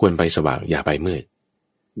เคนะควรไปสว่างอย่าไปมืด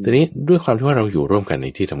ทีนี้ด้วยความที่ว่าเราอยู่ร่วมกันใน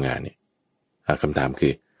ที่ทำงานเนี่ยคำถามคื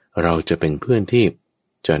อเราจะเป็นเพื่อนที่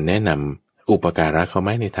จะแนะนำอุปการะเขาไหม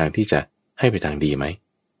ในทางที่จะให้ไปทางดีไหม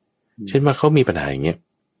เช่นว่าเขามีปัญหาอย่างเงี้ย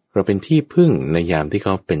เราเป็นที่พึ่งในยามที่เข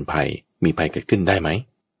าเป็นภัยมีภัยเกิดขึ้นได้ไหม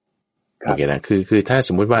โอเคนะคือถ้าส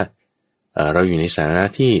มมุติว่าเราอยู่ในสถานะ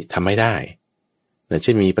ที่ทำไม่ได้เ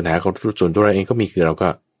ช่นมีปัญหาของส่วนตัวเราเองก็มีคือเราก็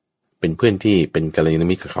เป็นเพื่อนที่เป็นกัลยาณ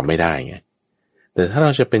มิตรกับเขาไม่ได้ไงแต่ถ้าเร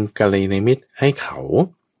าจะเป็นกัลยาณมิตรให้เขา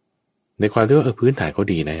ในความที่ว่าพื้นฐานเขา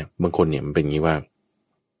ดีนะบางคนเนี่ยมันเป็นอย่างนี้ว่า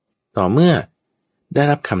ต่อเมื่อได้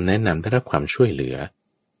รับคำแนะนำได้รับความช่วยเหลือ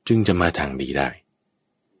จึงจะมาทางดีได้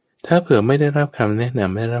ถ้าเผื่อไม่ได้รับคำแนะน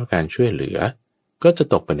ำไม่ได้รับการช่วยเหลือก็จะ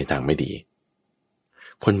ตกไปในทางไม่ดี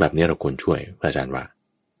คนแบบนี้เราควรช่วยอาจารย์ว่า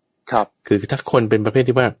ครับคือถ้าคนเป็นประเภท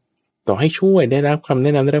ที่ว่าต่อให้ช่วยได้รับคำแน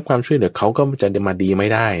ะนำได้รับความช่วยเหลือเขาก็จะมาดีไม่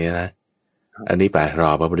ได้นะอันนี้ไปร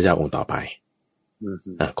อพระพุทธเจ้าองค์ต่อไป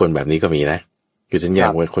คนแบบนี้ก็มีนะคือฉันอยา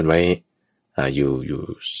กไว้คนไว้อยู่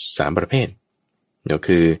3 ประเภทก็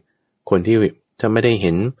คือคนที่ถ้าไม่ได้เ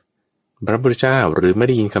ห็นพระพุทธเจ้าหรือไม่ไ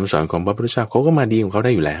ด้ยินคำสอนของพระพุทธเจ้าเขาก็มาดีของเขาไ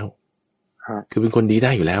ด้อยู่แล้ว คือเป็นคนดีไ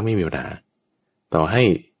ด้อยู่แล้วไม่มีปัญหาต่อให้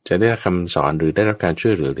จะได้รับคำสอนหรือได้รับการช่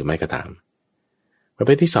วยเหลือหรือไม่ก็ตามประเภ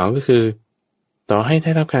ทที่สองก็คือต่อให้ไ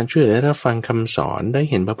ด้รับการช่วยเหลือได้รับฟังคำสอนได้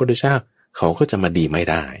เห็นพระพุทธเจ้าเขาก็จะมาดีไม่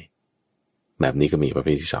ได้แบบนี้ก็มีประเภ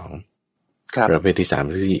ทที่สองประเภทที่สาม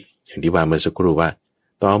ที่อย่างที่ว่าเมื่อสักครู่ว่า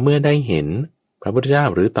ต่อเมื่อได้เห็นพระพุทธเจ้า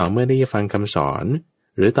หรือต่อเมื่อได้ฟังคำสอน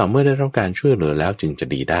หรือต่อเมื่อได้รับการช่วยเหลือแล้วจึงจะ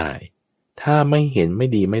ดีได้ถ้าไม่เห็นไม่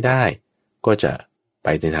ดีไม่ได้ก็จะไป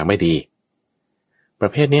ในทางไม่ดีปร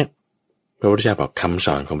ะเภทนี้พระพุทธเจ้าบอกคำส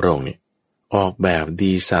อนของพระองค์เนี่ยออกแบบ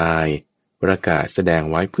ดีไซน์ประกาศแสดง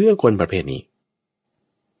ไว้เพื่อคนประเภทนี้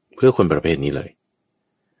เพื่อคนประเภทนี้เลย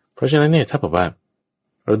เพราะฉะนั้นเนี่ยถ้าบอกว่า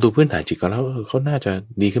เราดูพื้นฐานจิตเขาแล้วเขาน่าจะ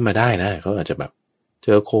ดีขึ้นมาได้นะเขาอาจจะแบบเจ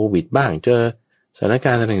อโควิดบ้างเจอสถานก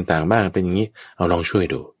ารณ์ต่างๆบ้างเป็นอย่างนี้เอาลองช่วย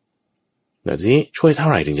ดูเดี๋ยวนี้ช่วยเท่า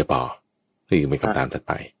ไหร่ถึงจะพอคือเป็นคำถามถัดไ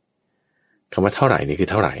ปคำว่าเท่าไหร่นี่คือ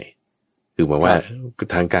เท่าไหร่คือบอกว่า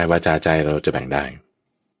ทางกายวาจาใจเราจะแบ่งได้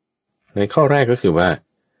ในข้อแรกก็คือว่า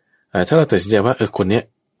ถ้าเราตัดสินใจว่าคนเนี้ย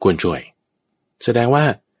ควรช่วยแสดงว่า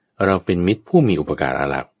เราเป็นมิตรผู้มีอุปการะ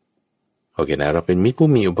แล้วโอเคนะเราเป็นมิตรผู้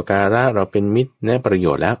มีอุปการะเราเป็นมิตรแนะประโย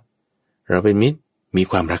ชน์แล้วเราเป็นมิตรมี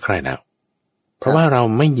ความรักใคร่แล้วเพราะว่าเรา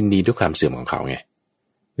ไม่ยินดีด้วยความเสื่อมของเขาไง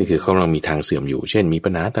นี่คือเขากำลังมีทางเสื่อมอยู่เช่นมีปั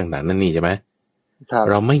ญหาต่างๆนั่นนี่ใช่ไหม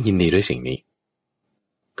เราไม่ยินดีด้วยสิ่งนี้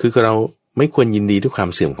คือเราไม่ควรยินดีด้วยความ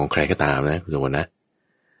เสื่อมของใครก็ตามนะคุณสมบัตินะ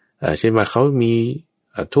เช่นว่าเขามี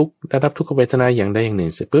ทุกข์ได้รับทุกขเวทนาอย่างใดอย่างหนึ่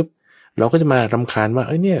งเสร็จปุ๊บเราก็จะมารำคาญว่า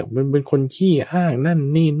เนี่ยมันเป็นคนขี้อ้างนั่น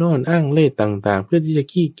นี่โน่นอ้างเล่ห์ต่างๆเพื่อที่จะ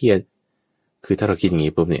ขี้เกียจคือถ้าเราคิดอย่าง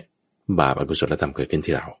นี้ปุ๊บเนี่ยบาปอกุศลธรรมเกิดขึ้น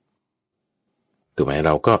ที่เราถูกไหมเ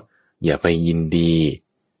ราก็อย่าไปยินดี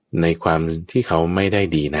ในความที่เขาไม่ได้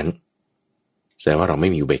ดีนั้นแสดงว่าเราไม่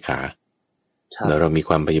มีอุเบกขาแล้วเรามีค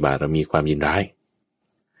วามพยาบาทเรามีความยินร้าย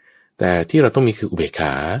แต่ที่เราต้องมีคืออุเบกข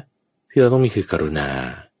าที่เราต้องมีคือกรุณา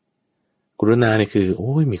กรุณาเนี่ยคือโ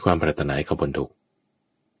อ้ยมีความปรารถนาให้เขาพ้นทุกข์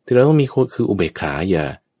ที่เราต้องมีคืออุเบกขาอย่า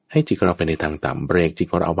ให้จิตเราไปในทางต่ำเบรกจิต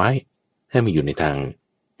ของเราเอาไว้ให้มันอยู่ในทาง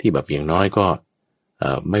ที่แบบอย่างน้อยก็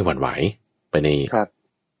ไม่หวั่นไหวไปใน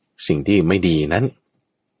สิ่งที่ไม่ดีนั้น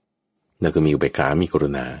เราก็มีอุเบกขามีกรุ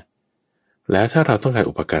ณาแล้วถ้าเราต้องการ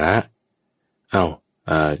อุปการะ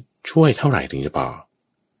ช่วยเท่าไหร่ถึงจะพอ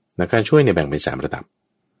ในการช่วยเนี่ยแบ่งเป็น3ระดับ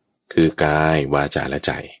คือกายวาจาและใ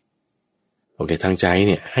จโอเคทางใจเ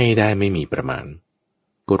นี่ยให้ได้ไม่มีประมาณ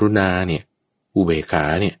กรุณาเนี่ยอุเบกขา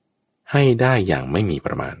เนี่ยให้ได้อย่างไม่มีป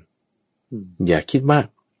ระมาณอย่าคิดว่า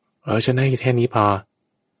ฉันให้แค่นี้พอ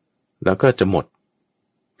แล้วก็จะหมด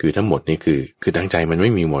คือทั้งหมดนี่คือทางใจมันไ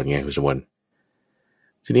ม่มีหมดไงคุณสมบัติ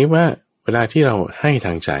ทีนี้ว่าเวลาที่เราให้ท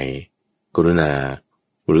างใจกรุณา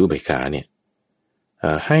หรืออุเบกขาเนี่ย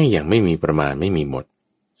ให้อย่างไม่มีประมาณไม่มีหมด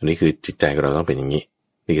อันนี้คือจิตใจเราต้องเป็นอย่างนี้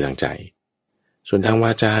นี่คือทางใจส่วนทางว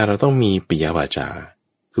าจาเราต้องมีปิยวาจา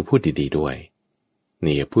คือพูดดีๆด้วย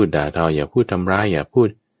นี่อย่าพูดด่าทออย่าพูดทำร้ายอย่าพูด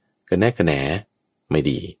กระแนะกระแหนไม่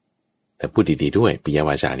ดีแต่พูดดีๆด้วยปิยว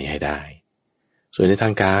าจานี้ให้ได้ส่วนในท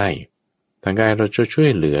างกายเราจะช่วย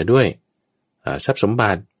เหลือด้วยทรัพย์สม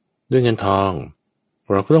บัติด้วยเงินทอง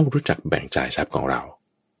เราก็ต้องรู้จักแบ่งจ่ายทรัพย์ของเรา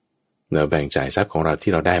แบ่งจ่ายทรัพย์ของเรา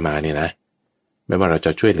ที่เราได้มาเนี่ยนะไม่ว่าเราจ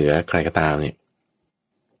ะช่วยเหลือใครก็ตามเนี่ย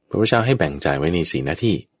พระพุทธเจ้าให้แบ่งจ่ายไว้ใน4หน้า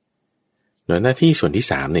ที่โดยหน้าที่ส่วนที่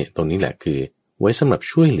3เนี่ยตรงนี้แหละคือไว้สำหรับ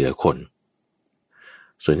ช่วยเหลือคน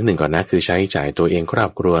ส่วนที่1ก่อนนะคือใช้จ่ายตัวเองครอ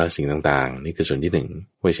บครัวสิ่งต่างๆนี่คือส่วนที่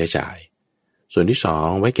1ไว้ใช้จ่ายส่วนที่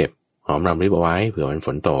2ไว้เก็บหอมรอมริบเอาไว้เผื่อมันฝ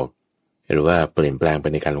นตกหรือว่าเปลี่ยนแปลงไป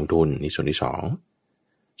ในการลงทุนนี่ส่วนที่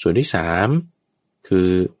2ส่วนที่3คือ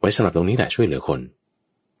ไว้สำหรับตรงนี้แหละช่วยเหลือคน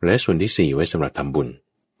และส่วนที่4ไว้สำหรับทำบุญ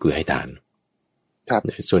คือให้ทาน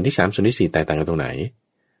ส่วนที่3ส่วนที่4แตกต่างกันตรงไหน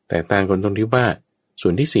แตกต่างกันตรงที่ว่าส่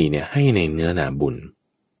วนที่4เนี่ยให้ในเนื้อนาบุญ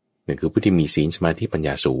นี่คือผู้ที่มีศีลสมาธิปัญญ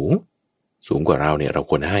าสูงกว่าเราเนี่ยเรา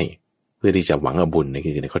ควรให้เพื่อที่จะหวังเอาบุญนี่คื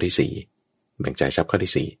อในข้อที่4แบ่งจ่ายทรัพย์ข้อ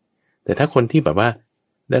ที่4แต่ถ้าคนที่แบบว่า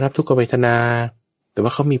ได้รับทุกขเวทนาแต่ว่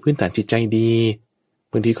าเขามีพื้นฐานจิตใจดี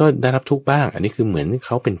บางทีก็ได้รับทุกข์บ้างอันนี้คือเหมือนเข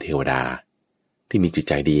าเป็นเทวดาที่มีจิต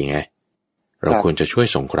ใจดีไงเราควรจะช่วย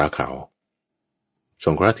สงเคราะห์เขาส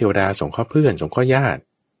งเคราะห์เทวดาสงเคราะห์เพื่อนสงเคราะห์ญาติ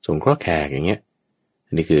สงเคราะห์แขกอย่างเงี้ย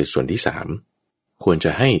อันนี้คือส่วนที่3ควรจ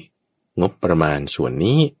ะให้งบประมาณส่วน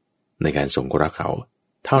นี้ในการสงเคราะห์เขา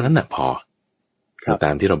เท่านั้นน่ะพอต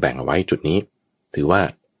ามที่เราแบ่งเอาไว้จุดนี้ถือว่า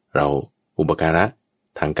เราอุปการะ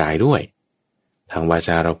ทางกายด้วยทางวาจ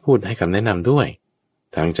าเราพูดให้คำแนะนำด้วย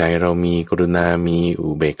ทางใจเรามีกรุณามีอุ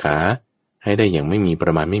เบกขาให้ได้อย่างไม่มีปร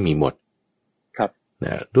ะมาณไม่มีหมดครับ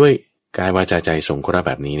ด้วยกายวาจาใจสงเคราะห์แ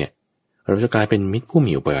บบนี้เนี่ยเราจะกลายเป็นมิตรผู้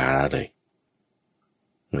มีอุปการะเลย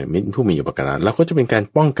มิตรผู้มีอุปการะเราก็จะเป็นการ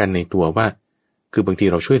ป้องกันในตัวว่าคือบางที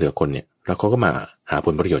เราช่วยเหลือคนเนี่ยแล้วเขาก็มาหาผ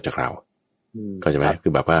ลประโยชน์จากเราเข้าใจไหมคื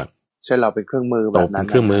อแบบว่า ใช่เราเป็นเครื่องมือแบบนั้นเป็น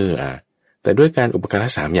เครื่องมือแต่ด้วยการอุปการะ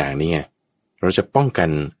3อย่างนี้ไงเราจะป้องกัน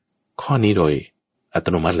ข้อนี้โดยอัต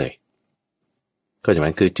โนมัติเลยก็จะหมา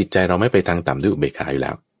ยคือจิตใจเราไม่ไปทางต่ำด้วยอุเบกขาอยู่แ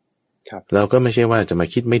ล้วเราก็ไม่ใช่ว่าจะมา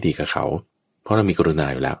คิดไม่ดีกับเขาเพราะเรามีกรุณา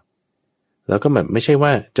อยู่แล้วแล้วก็แบบไม่ใช่ว่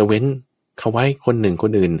าจะเว้นเขาไว้คนหนึ่งค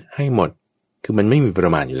นอื่นให้หมดคือมันไม่มีปร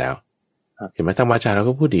ะมาณอยู่แล้วเห็นไหมทางวาจาเรา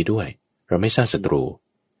ก็พูดดีด้วยเราไม่สร้างศัตรู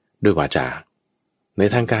ด้วยวาจาใน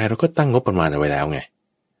ทางกายเราก็ตั้งงบประมาณเอาไว้แล้วไง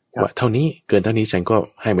ว่าเท่านี้เกินเท่านี้ฉันก็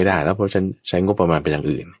ให้ไม่ได้แล้วเพราะฉันใช้งบประมาณไปอย่าง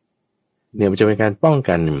อื่นเนี่ยมันจะเป็นการป้อง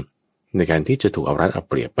กันในการที่จะถูกเอารัดเอา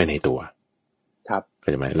เปรียบไปในตัวเข้า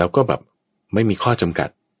ใจไหมแล้วก็แบบไม่มีข้อจำกัด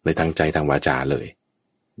ในทางใจทางวาจาเลย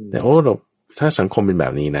แต่เราถ้าสังคมเป็นแบ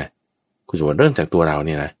บนี้นะคุณสมบัติเริ่มจากตัวเราเ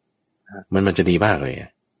นี่ยนะมันจะดีมากเลย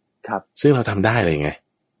ครับซึ่งเราทำได้เลยไง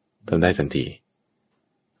ทำได้ทันที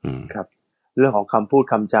ครับเรื่องของคำพูด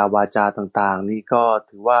คำจาวาจาต่างๆนี่ก็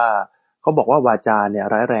ถือว่าเขาบอกว่าวาจาเนี่ย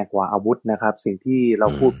ร้ายแรงกว่าอาวุธนะครับสิ่งที่เรา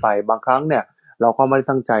พูดไปบางครั้งเนี่ยเราก็ไม่ได้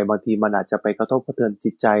ตั้งใจบางทีมันอาจจะไปกระทบกระเทือนจิ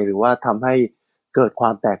ตใจหรือว่าทำให้เกิดควา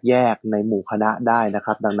มแตกแยกในหมู่คณะได้นะค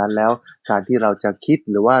รับดังนั้นแล้วการที่เราจะคิด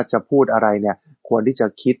หรือว่าจะพูดอะไรเนี่ยควรที่จะ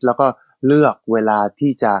คิดแล้วก็เลือกเวลา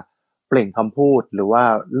ที่จะเปล่งคำพูดหรือว่า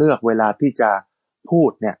เลือกเวลาที่จะพูด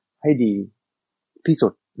เนี่ยให้ดีที่สุ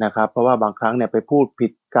ดนะครับเพราะว่าบางครั้งเนี่ยไปพูดผิ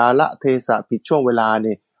ดกาลเทศะผิดช่วงเวลาเ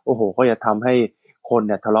นี่ยโอ้โหก็จะทำให้คนเ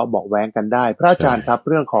นี่ยทะเลาะเบาะแว้งกันได้พระอาจารย์ครับ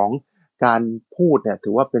เรื่องของการพูดเนี่ยถื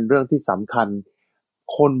อว่าเป็นเรื่องที่สำคัญ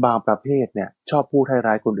คนบางประเภทเนี่ยชอบพูดให้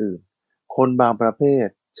ร้ายคนอื่นคนบางประเภท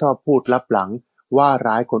ชอบพูดลับหลังว่า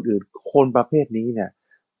ร้ายคนอื่นคนประเภทนี้เนี่ย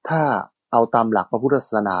ถ้าเอาตามหลักพระพุทธศ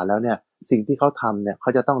าสนาแล้วเนี่ยสิ่งที่เขาทำเนี่ยเขา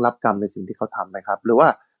จะต้องรับกรรมในสิ่งที่เขาทำไหมครับหรือว่า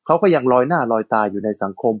เขาก็ยังลอยหน้าลอยตาอยู่ในสั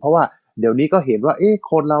งคมเพราะว่าเดี๋ยวนี้ก็เห็นว่า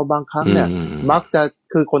คนเราบางครั้งเนี่ยมักจะ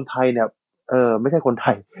คือคนไทยเนี่ยไม่ใช่คนไท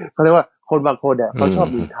ยเขาเรียกว่าคนบางคนเนี่ยเขาชอบ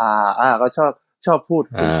นินทาเขาชอบพูด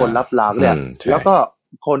ถึงคนลับหลังเนี่ยแล้วก็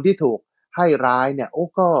คนที่ถูกให้ร้ายเนี่ย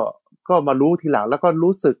ก็มารู้ทีหลังแล้วก็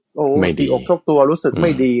รู้สึกตีอกชกตัวรู้สึกไ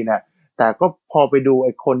ม่ดีเนี่ยแต่ก็พอไปดูไ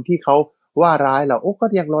อ้คนที่เขาว่าร้ายเราก็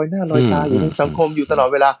ยังลอยหน้าลอยตาอยู่ในสังคมอยู่ตลอด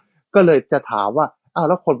เวลาก็เลยจะถามว่าแ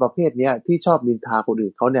ล้วคนประเภทเนี้ยที่ชอบนินทาคน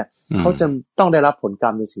อื่นเขาเนี่ยเขาจะต้องได้รับผลกร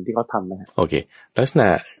รมในสิ่งที่เขาทำนะโอเคลักษณะ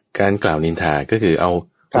การกล่าวนินทาก็คือเอา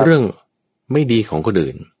เรื่องไม่ดีของคน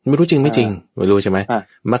อื่นไม่รู้จริงไม่จริงไม่รู้ใช่ไหม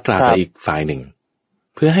มากล่าวกับอีกฝ่ายหนึ่ง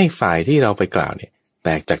เพื่อให้ฝ่ายที่เราไปกล่าวเนี่ยแต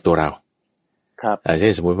กจากตัวเราครับเช่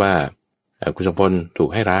นสมมุติว่าคุณสมพลถูก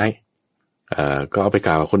ให้ร้ายก็เอาไปก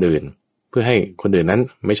ล่าวกับคนอื่นเพื่อให้คนอื่นนั้น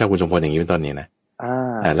ไม่ชอบคุณสมพลอย่างนี้เป็นต้นเนี่ยนะ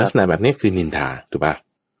ลักษณะแบบนี้คือนินทาถูกป่ะ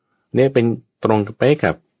เนี่ยเป็นตรงไป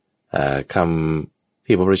กับคำ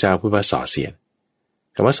ที่พระพุทธเจ้าพูดว่าส่อเสียด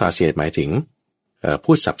คำว่าส่อเสียดหมายถึง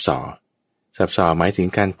พูดสับส่อหมายถึง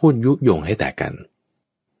การพูดยุยงให้แตกกัน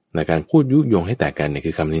ในการพูดยุยงให้แตกกันเนี่ย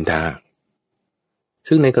คือคำนินทา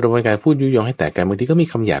ซึ่งในกระบวนการพูดยุยงให้แตกกันบางทีก็มี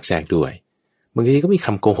คำหยาบแทรกด้วยบางทีก็มีค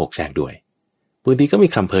ำโกหกแทรกด้วยบางทีก็มี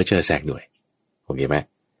คำเพ้อเจ้อแทรกด้วยโอเคไหม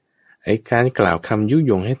ไอ้การกล่าวคำยุ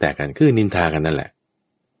ยงให้แตกกันคือนินทากันนั่นแหละ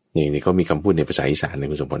นี่เขามีคำพูดในภาษาอีสานใน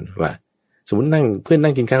คุณสมพลว่าสมมติเพื่อน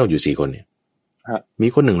นั่งกินข้าวอยู่4 คนเนี่ยมี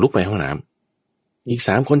คนหนึ่งลุกไปห้องน้ำอีก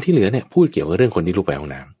3 คนที่เหลือเนี่ยพูดเกี่ยวกับเรื่องคนที่ลุกไปห้อ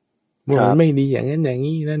งน้ำว่ามันไม่ดีอย่างนั้นอย่าง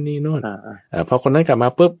นี้นั่นนี่โน่นพอคนนั้นกลับมา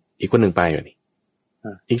ปุ๊บอีกคนหนึ่งไปแบบนี้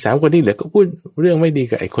อีก3 คนที่เหลือก็พูดเรื่องไม่ดี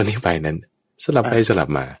กับไอ้คนที่ไปนั้นสลับไปสลับ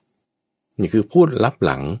มานี่คือพูดลับห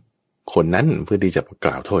ลังคนนั้นเพื่อที่จะก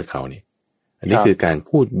ล่าวโทษเขาเนี่ยอันนี้คือการ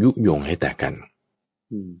พูดยุยงให้แตกกัน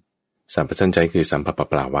สัมปชัญญะคือสัมภป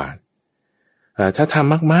ปลาวาทถ้าท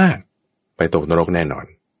ำมากๆไปตกนรกแน่นอน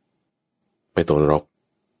ไปตกนรก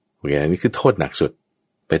โอเคอันนี้คือโทษหนักสุด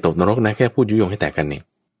ไปตกนรกนะแค่พูดยุยงให้แตกกันเนี่ย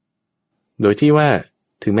โดยที่ว่า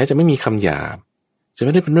ถึงแม้จะไม่มีคำหยาบจะไ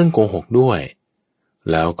ม่ได้เป็นเรื่องโกหกด้วย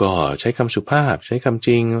แล้วก็ใช้คำสุภาพใช้คำจ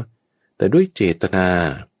ริงแต่ด้วยเจตนา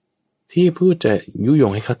ที่พูดจะยุย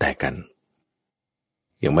งให้เขาแตกกัน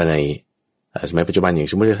อย่างในสมัยปัจจุบันอย่าง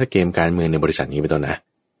สมมติถ้าเกมการเมืองในบริษัทนี้เป็นต้นนะ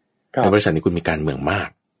ในบริษัทนี้คุณมีการเมืองมาก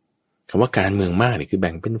คำว่าการเมืองมากเนี่ยคือแ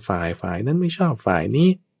บ่งเป็นฝ่ายนั้นไม่ชอบฝ่ายนี้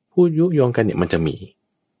พูดยุยงกันเนี่ยมันจะมี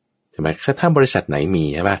ใช่ไหมถ้าบริษัทไหนมี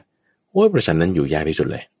ใช่ป่ะโอ้ยบริษัทนั้นอยู่ยากที่สุด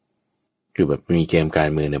เลยคือแบบมีเกมการ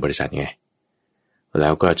เมืองในบริษัทไงแล้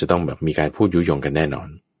วก็จะต้องแบบมีการพูดยุยงกันแน่นอน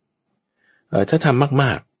ถ้าทำม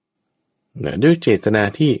ากๆด้วยเจตนา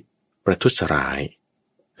ที่ประทุษร้าย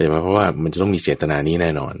ใช่ไหมเพราะว่ามันจะต้องมีเจตนานี้แน่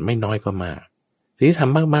นอนไม่น้อยก็มากที่ท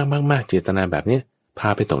ำมากเจตนาแบบนี้พา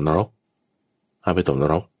ไปตกนรก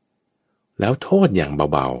แล้วโทษอย่าง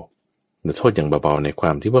เบาๆโทษอย่างเบาๆในคว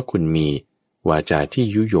ามที่ว่าคุณมีวาจาที่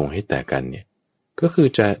ยุยงให้แตกกันเนี่ยก็คือ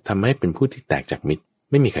จะทำให้เป็นผู้ที่แตกจากมิตร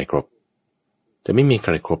ไม่มีใครครบจะไม่มีใค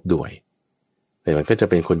รครบด้วยแต่มันก็จะ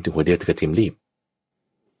เป็นคนถึงหัวเดียวถือกระเทียมรีบ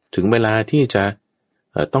ถึงเวลาที่จะ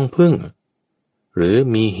ต้องพึ่งหรือ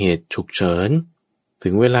มีเหตุฉุกเฉินถึ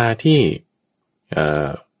งเวลาที่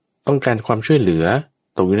ต้องการความช่วยเหลือ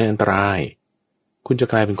ตกอยู่ในอันตรายคุณจะ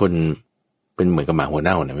กลายเป็นคนเป็นเหมือนกับหมาหัวเ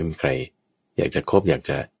น่านะไม่มีใครอยากจะคบอยาก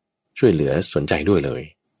จะช่วยเหลือสนใจด้วยเลย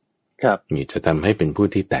ครับนี่จะทำให้เป็นผู้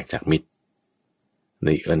ที่แตกจากมิตรใน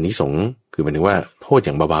อันนี้สงคือหมายถึงว่าโทษอ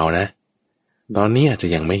ย่างเบาๆนะตอนนี้อาจจะ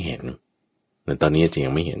ยังไม่เห็นแต่ตอนนี้อาจจะยั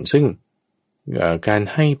งไม่เห็นซึ่งการ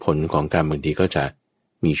ให้ผลของการบางทีก็จะ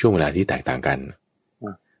มีช่วงเวลาที่แตกต่างกัน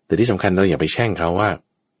แต่ที่สำคัญเราอย่าไปแช่งเขาว่า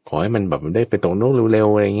ขอให้มันแบบได้ไปตรงโน้นเร็ว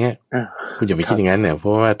ๆอะไรเงี้ยคุณอย่าไปคิดอย่างนั้นเนี่ยเพรา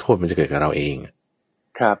ะว่าโทษมันจะเกิดกับเราเอง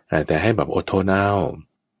ครับแต่ให้แบบอดทนเอา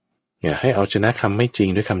อย่าให้เอาชนะคำไม่จริง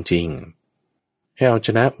ด้วยคำจริงให้เอาช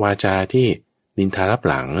นะวาจาที่นินทารับ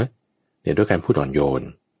หลังเนี่ยด้วยการพูดอ่อนโยน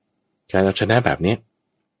การเอาชนะแบบนี้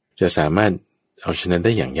จะสามารถเอาชนะไ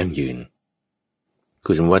ด้อย่างยั่งยืน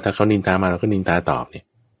คือสมมติว่าถ้าเขานินทามาเราก็นินทาตอบเนี่ย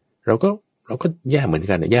เราก็แย่เหมือน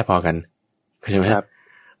กันแย่พอกันใช่ไหมครับ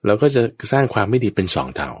เราก็จะสร้างความไม่ดีเป็น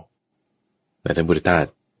2 เท่าแต่ท่านพุทธทาส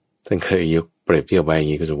ท่านเคยยกเปรียบเทียบไว้อย่า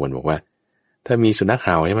งนี้คุณสมบัติบอกว่าถ้ามีสุนัขเ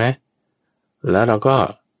ห่าใช่ไหมแล้วเราก็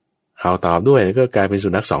เห่าตอบด้วยแล้วก็กลายเป็นสุ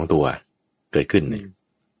นัข2 ตัวเกิดขึ้นเนี่ย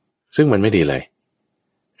ซึ่งมันไม่ดีเลย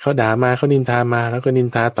เขาด่ามาเขานินทามาแล้วก็นิน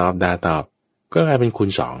ทาตอบด่าตอบก็กลายเป็นคูณ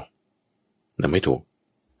2นั่นไม่ถูก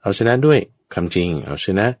เอาชนะด้วยคำจริงเอาช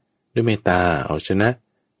นะด้วยเมตตาเอาชนะ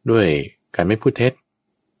ด้วยการไม่พูดเท็จ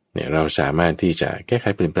เนี่ยเราสามารถที่จะแก้ไข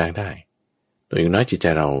เปลี่ยนแปลงได้โดยอย่างน้อยจิตใจ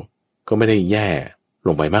เราก็ไม่ได้แย่ล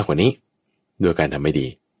งไปมากกว่านี้โดยการทำไม่ดี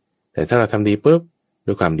แต่ถ้าเราทำดีปุ๊บ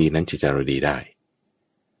ด้วยความดีนั้นจิตใจเราดีได้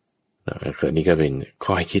นี่ก็เป็นข้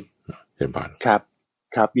อให้คิดเรียนบอลครับ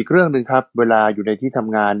ครับอีกเรื่องนึงครับเวลาอยู่ในที่ท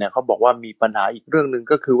ำงานเนี่ยเขาบอกว่ามีปัญหาอีกเรื่องนึง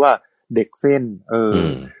ก็คือว่าเด็กเส้น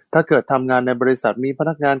ถ้าเกิดทำงานในบริษัทมีพ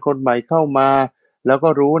นักงานคนใหม่เข้ามาแล้วก็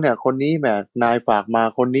รู้เนี่ยคนนี้แหมนายฝากมา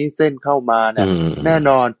คนนี้เส้นเข้ามาเนี่ยแน่น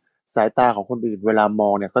อนสายตาของคนอื่นเวลามอ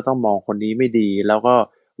งเนี่ยก็ต้องมองคนนี้ไม่ดีแล้วก็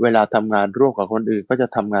เวลาทำงานร่วมกับคนอื่นก็จะ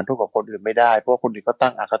ทำงานร่วมกับคนอื่นไม่ได้เพราะคนอื่นก็ตั้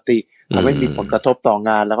งอคติทำให้มีผลกระทบต่อ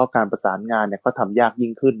งานแล้วก็การประสานงานเนี่ยก็ทำยากยิ่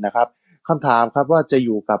งขึ้นนะครับคำถามครับว่าจะอ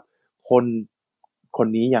ยู่กับคน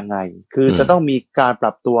นี้ยังไงคือจะต้องมีการป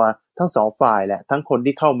รับตัวทั้ง2 ฝ่ายแหละทั้งคน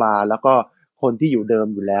ที่เข้ามาแล้วก็คนที่อยู่เดิม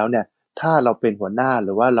อยู่แล้วเนี่ยถ้าเราเป็นหัวหน้าห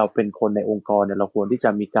รือว่าเราเป็นคนในองค์กรเนี่ยเราควรที่จะ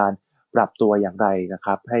มีการปรับตัวอย่างไรนะค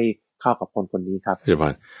รับให้เข้ากับคนนี้ครับคุณสุบ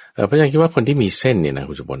ลพระอาจารย์คิดว่าคนที่มีเส้นเนี่ยนะ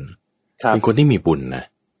คุณสุบลเป็นคนที่มีบุญนะ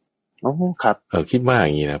อ๋อครับคิดว่าอ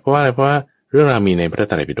ย่างนี้นะเพราะว่าอะไรเพราะว่าเรื่องราวมีในพระ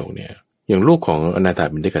ไตรปิฎกเนี่ยอย่างลูกของอนาถ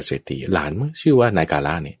บิณฑิกเศรษฐีหลานมั้งชื่อว่านายกาล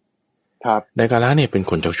ะเนี่ยครับนายกาละเนี่ยเป็น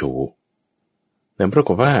คนเจ้าชู้แต่ปราก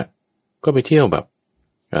ฏว่าก็ไปเที่ยวแบบ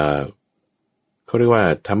เขาเรียกว่า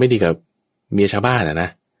ทำไม่ดีกับเมียชาวบ้าน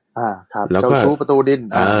ครับแล้วก็ชู้ประตูดิน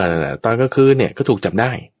ตอนกลางคืนเนี่ยก็ถูกจับไ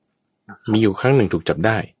ด้มีอยู่ครั้งหนึ่งถูกจับไ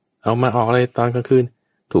ด้เอามาออกอะไรตอนกลางคืน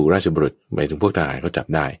ถูกราชบุรุษหมายถึงพวกทหารเขาจับ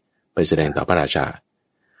ได้ไปแสดงต่อพระราชา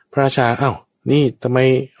พระราชานี่ทำไม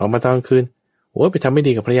ออกมาตอนกลางคืนโอ้ยไปทำไม่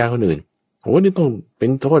ดีกับภรรยาคนอื่นโอ้ยนี่ต้องเป็น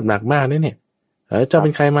โทษหนักมากนะเนี่ยเจ้าเป็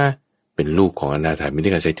นใครมาเป็นลูกของอนาถบิณฑิ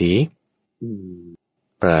กเศรษฐี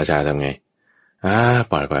พระราชาทำไง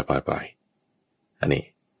ปล่อยอันนี้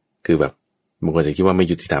คือแบบบางคนจะคิดว่าไม่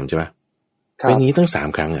ยุติธรรมใช่ปะเป็นอย่างนี้ตั้ง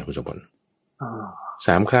3 ครั้งคุณสมบัติ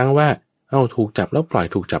3 ครั้งว่าถูกจับแล้วปล่อย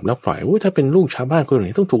ถูกจับแล้วปล่อยถ้าเป็นลูกชาวบ้านคนอื่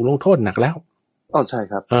นต้องถูกลงโทษหนักแล้วใช่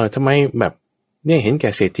ครับทำไมแบบเนี่ยเห็นแก่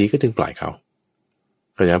เศรษฐีก็จึงปล่อยเขา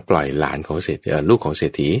ก็จะปล่อยหลานของเศรษฐีลูกของเศร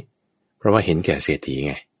ษฐีเพราะว่าเห็นแก่เศรษฐี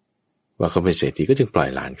ไงว่าเขาเป็นเศรษฐีก็จึงปล่อย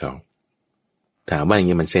หลานเขาถามว่าอย่าง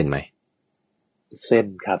นี้มันเส้นไหมเส้น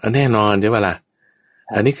ครับแน่นอนใช่ป่ะล่ะ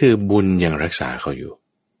อันนี้คือบุญยังรักษาเขาอยู่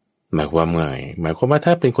หมายความว่าไงหมายความว่าถ้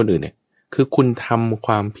าเป็นคนอื่นเนี่ยคือคุณทำค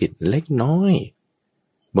วามผิดเล็กน้อย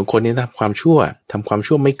บางคนเนี่ยทำความชั่ว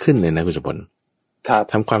ไม่ขึ้นเลยนะคุณสมบัติ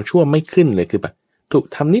ทำความชั่วไม่ขึ้นเลยคือแบบถูก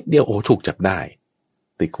ทำนิดเดียวถูกจับได้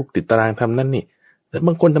ติดคุกติดตารางทำนั่นนี่แต่บ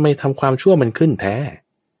างคนทำไมทำความชั่วมันขึ้นแท้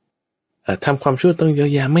ทำความชั่วต้องเยอะ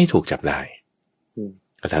แยะไม่ถูกจับได้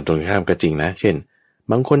ทางตรงข้ามก็จริงนะเช่น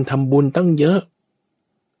บางคนทำบุญตั้งเยอะ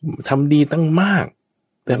ทำดีตั้งมาก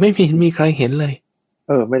แต่ไม่มีใครเห็นเลย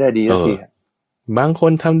ไม่ได้ดีสักทีบางค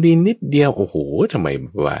นทำดีนิดเดียวโอ้โหทำไม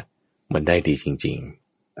ว่ามันได้ดีจริง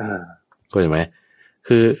ๆก็ใช่ไหม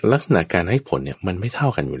คือลักษณะการให้ผลเนี่ยมันไม่เท่า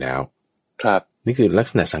กันอยู่แล้วครับนี่คือลัก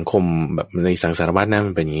ษณะสังคมแบบในสังสารวัฏนะ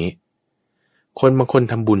มันเป็นอย่างนี้คนบางคน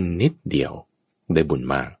ทำบุญนิดเดียวได้บุญ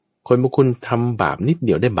มากคนบางคนทำบาปนิดเ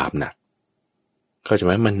ดียวได้บาปหนักเข้าใจไห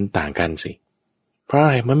มมันต่างกันสิเพราะอะ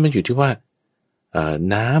ไรมันอยู่ที่ว่า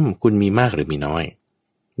น้ำคุณมีมากหรือมีน้อย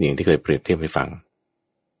อย่างที่เคยเปรียบเทียบให้ฟัง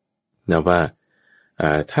นะว่า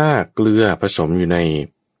ถ้าเกลือผสมอยู่ใน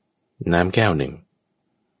น้ำแก้วหนึ่ง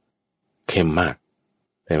เค็มมาก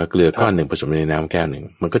แต่ แต่ว่าเกลือก้อนหนึ่งผสมในน้ำแก้วหนึ่ง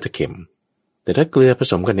มันก็จะเค็มแต่ถ้าเกลือผ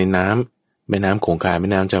สมกันในน้ำแม่น้ำคงคาแม่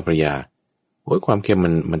น้ำเจ้าพระยาโอ้ยความเค็ม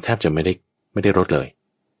มันแทบจะไม่ได้ลดเลย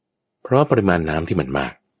เพราะปริมาณน้ำที่มันมา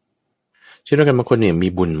กเช่นเดียวกันบางคนเนี่ยมี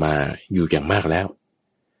บุญมาอยู่อย่างมากแล้ว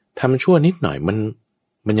ทำชั่วนิดหน่อย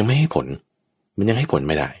มันยังไม่ให้ผลมันยังให้ผล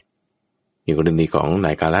ไม่ได้อย่างกรณีของน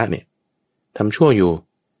ายกาละเนี่ยทำชั่วอยู่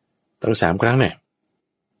ตั้ง3 ครั้งเนี่ย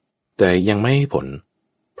แต่ยังไม่ให้ผล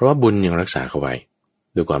เพราะว่าบุญยังรักษาเขาไว้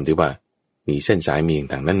ด้วยความที่ว่ามีเส้นสายมี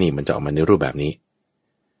ต่างๆนั่นนี่มันจะออกมาในรูปแบบนี้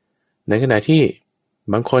ในขณะที่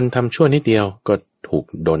บางคนทำชั่วนิดเดียวก็ถูก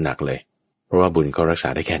โดนหนักเลยเพราะว่าบุญเขารักษา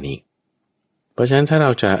ได้แค่นี้เพราะฉะนั้นถ้าเร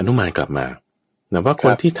าจะอนุมานกลับมาว่าค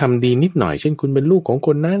นที่ทำดีนิดหน่อยเช่นคุณเป็นลูกของค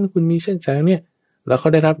นนั้นคุณมีเส้นสายเนี่ยแล้วเขา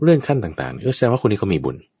ได้รับเลื่อนขั้นต่างๆแสดงว่าคนนี้เขามี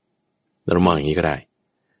บุญเรามองอย่างนี้ก็ได้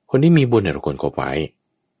คนที่มีบุญเนี่ยเราควรคบไว้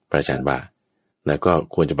พระอาจารย์ว่าแล้วก็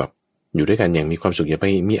ควรจะแบบอยู่ด้วยกันอย่างมีความสุขอย่าไป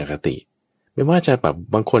มีอคติไม่ว่าจะแบบ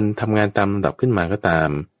บางคนทำงานตามลำดับขึ้นมาก็ตาม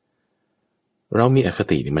เรามีอค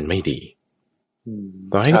ตินี่มันไม่ดี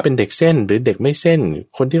ต่อให้เป็นเด็กเส้นหรือเด็กไม่เส้น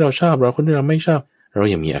คนที่เราชอบเราคนที่เราไม่ชอบเรา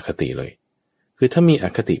อย่ามีอคติเลยคือถ้ามีอ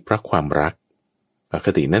คติเพราะความรักอค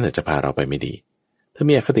ตินั้นจะพาเราไปไม่ดีถ้า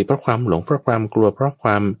มีอคติเพราะความหลงเพราะความกลัวเพราะคว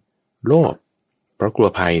ามโลภเพราะกลัว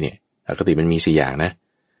ภัยเนี่ยอคติมันมี4 อย่างนะ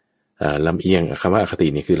ลำเอียงคำว่าอคติ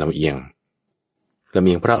นี่คือลำเอียง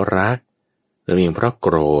เพราะรักลำเอียงเพราะโก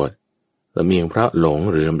รธลำเอียงเพราะหลง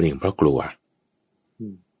หรือลำเอียงเพราะกลัว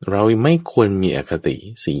เราไม่ควรมีอคติ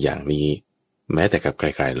4 อย่างนี้แม้แต่กับใค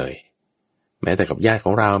รๆเลยแม้แต่กับญาติข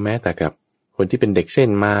องเราแม้แต่กับคนที่เป็นเด็กเส้น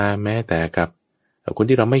มาแม้แต่กับคน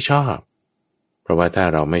ที่เราไม่ชอบเพราะว่าถ้า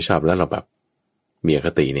เราไม่ชอบแล้วเราแบบมีอค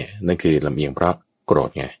ติเนี่ยนั่นคือลำเอียงเพราะโกรธ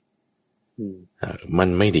ไงมัน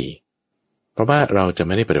ไม่ดีเพราะว่าเราจะไ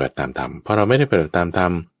ม่ได้ปฏิบัติตามธรรมพอเราไม่ได้ปฏิบัติตามธรร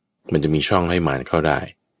มมันจะมีช่องให้มารเข้าได้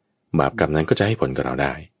บาปกรรมนั้นก็จะให้ผลกับเราไ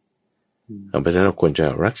ด้เพราะฉะนั้นเราควรจะ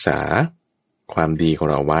รักษาความดีของ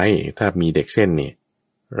เราไว้ถ้ามีเด็กเส้นเนี่ย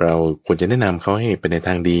เราควรจะแนะนำเขาให้ไปในท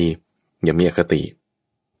างดีอย่ามีอคติ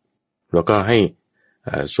แล้วก็ให้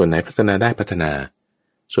ส่วนไหนพัฒนาได้พัฒนา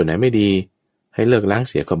ส่วนไหนไม่ดีให้เลิกล้าง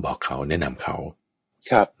เสียก็บอกเขาแนะนำเขา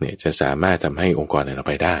ครับเนี่ยจะสามารถทำให้องค์กรเรา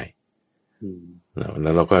ไปได้แล้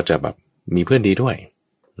วเราก็จะแบบมีเพื่อนดีด้วย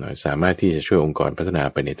สามารถที่จะช่วยองค์กรพัฒนา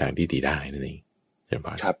ไปในทางที่ดีได้นั่นเอง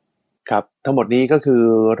ครับครับทั้งหมดนี้ก็คือ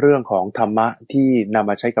เรื่องของธรรมะที่นำ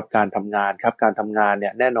มาใช้กับการทำงานครับการทำงานเนี่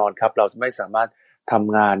ยแน่นอนครับเราไม่สามารถท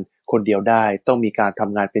ำงานคนเดียวได้ต้องมีการท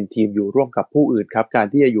ำงานเป็นทีมอยู่ร่วมกับผู้อื่นครับการ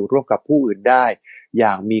ที่จะอยู่ร่วมกับผู้อื่นได้อย่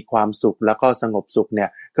างมีความสุขแล้วก็สงบสุขเนี่ย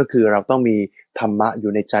ก็คือเราต้องมีธรรมะอ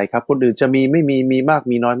ยู่ในใจครับคนอื่นจะมีไม่มีมาก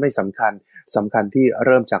มีน้อยไม่สำคัญที่เ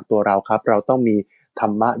ริ่มจากตัวเราครับเราต้องมีธร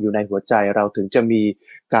รมะอยู่ในหัวใจเราถึงจะมี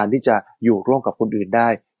การที่จะอยู่ร่วมกับคนอื่นได้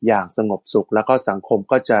อย่างสงบสุขแล้วก็สังคม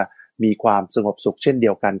ก็จะมีความสงบสุขเช่นเดี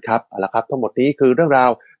ยวกันครับเอาละครับทั้งหมดนี้คือเรื่องรา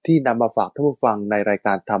วที่นำมาฝากท่านผู้ฟังในรายก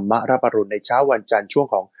ารธรรมะรับอรุณในเช้าวันจันทร์ช่วง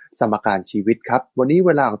ของสมการชีวิตครับวันนี้เ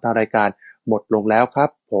วลาของทางรายการหมดลงแล้วครับ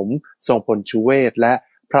ผมทรงพลชูเวศและ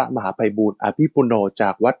พระมหาไพบูลย์อภิปุโนจา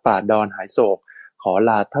กวัดป่าดอนหายโศกขอล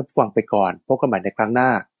าท่านผู้ฟังไปก่อนพบกันใหม่ในครั้งหน้า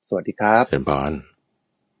สวัสดีครับเชิญพร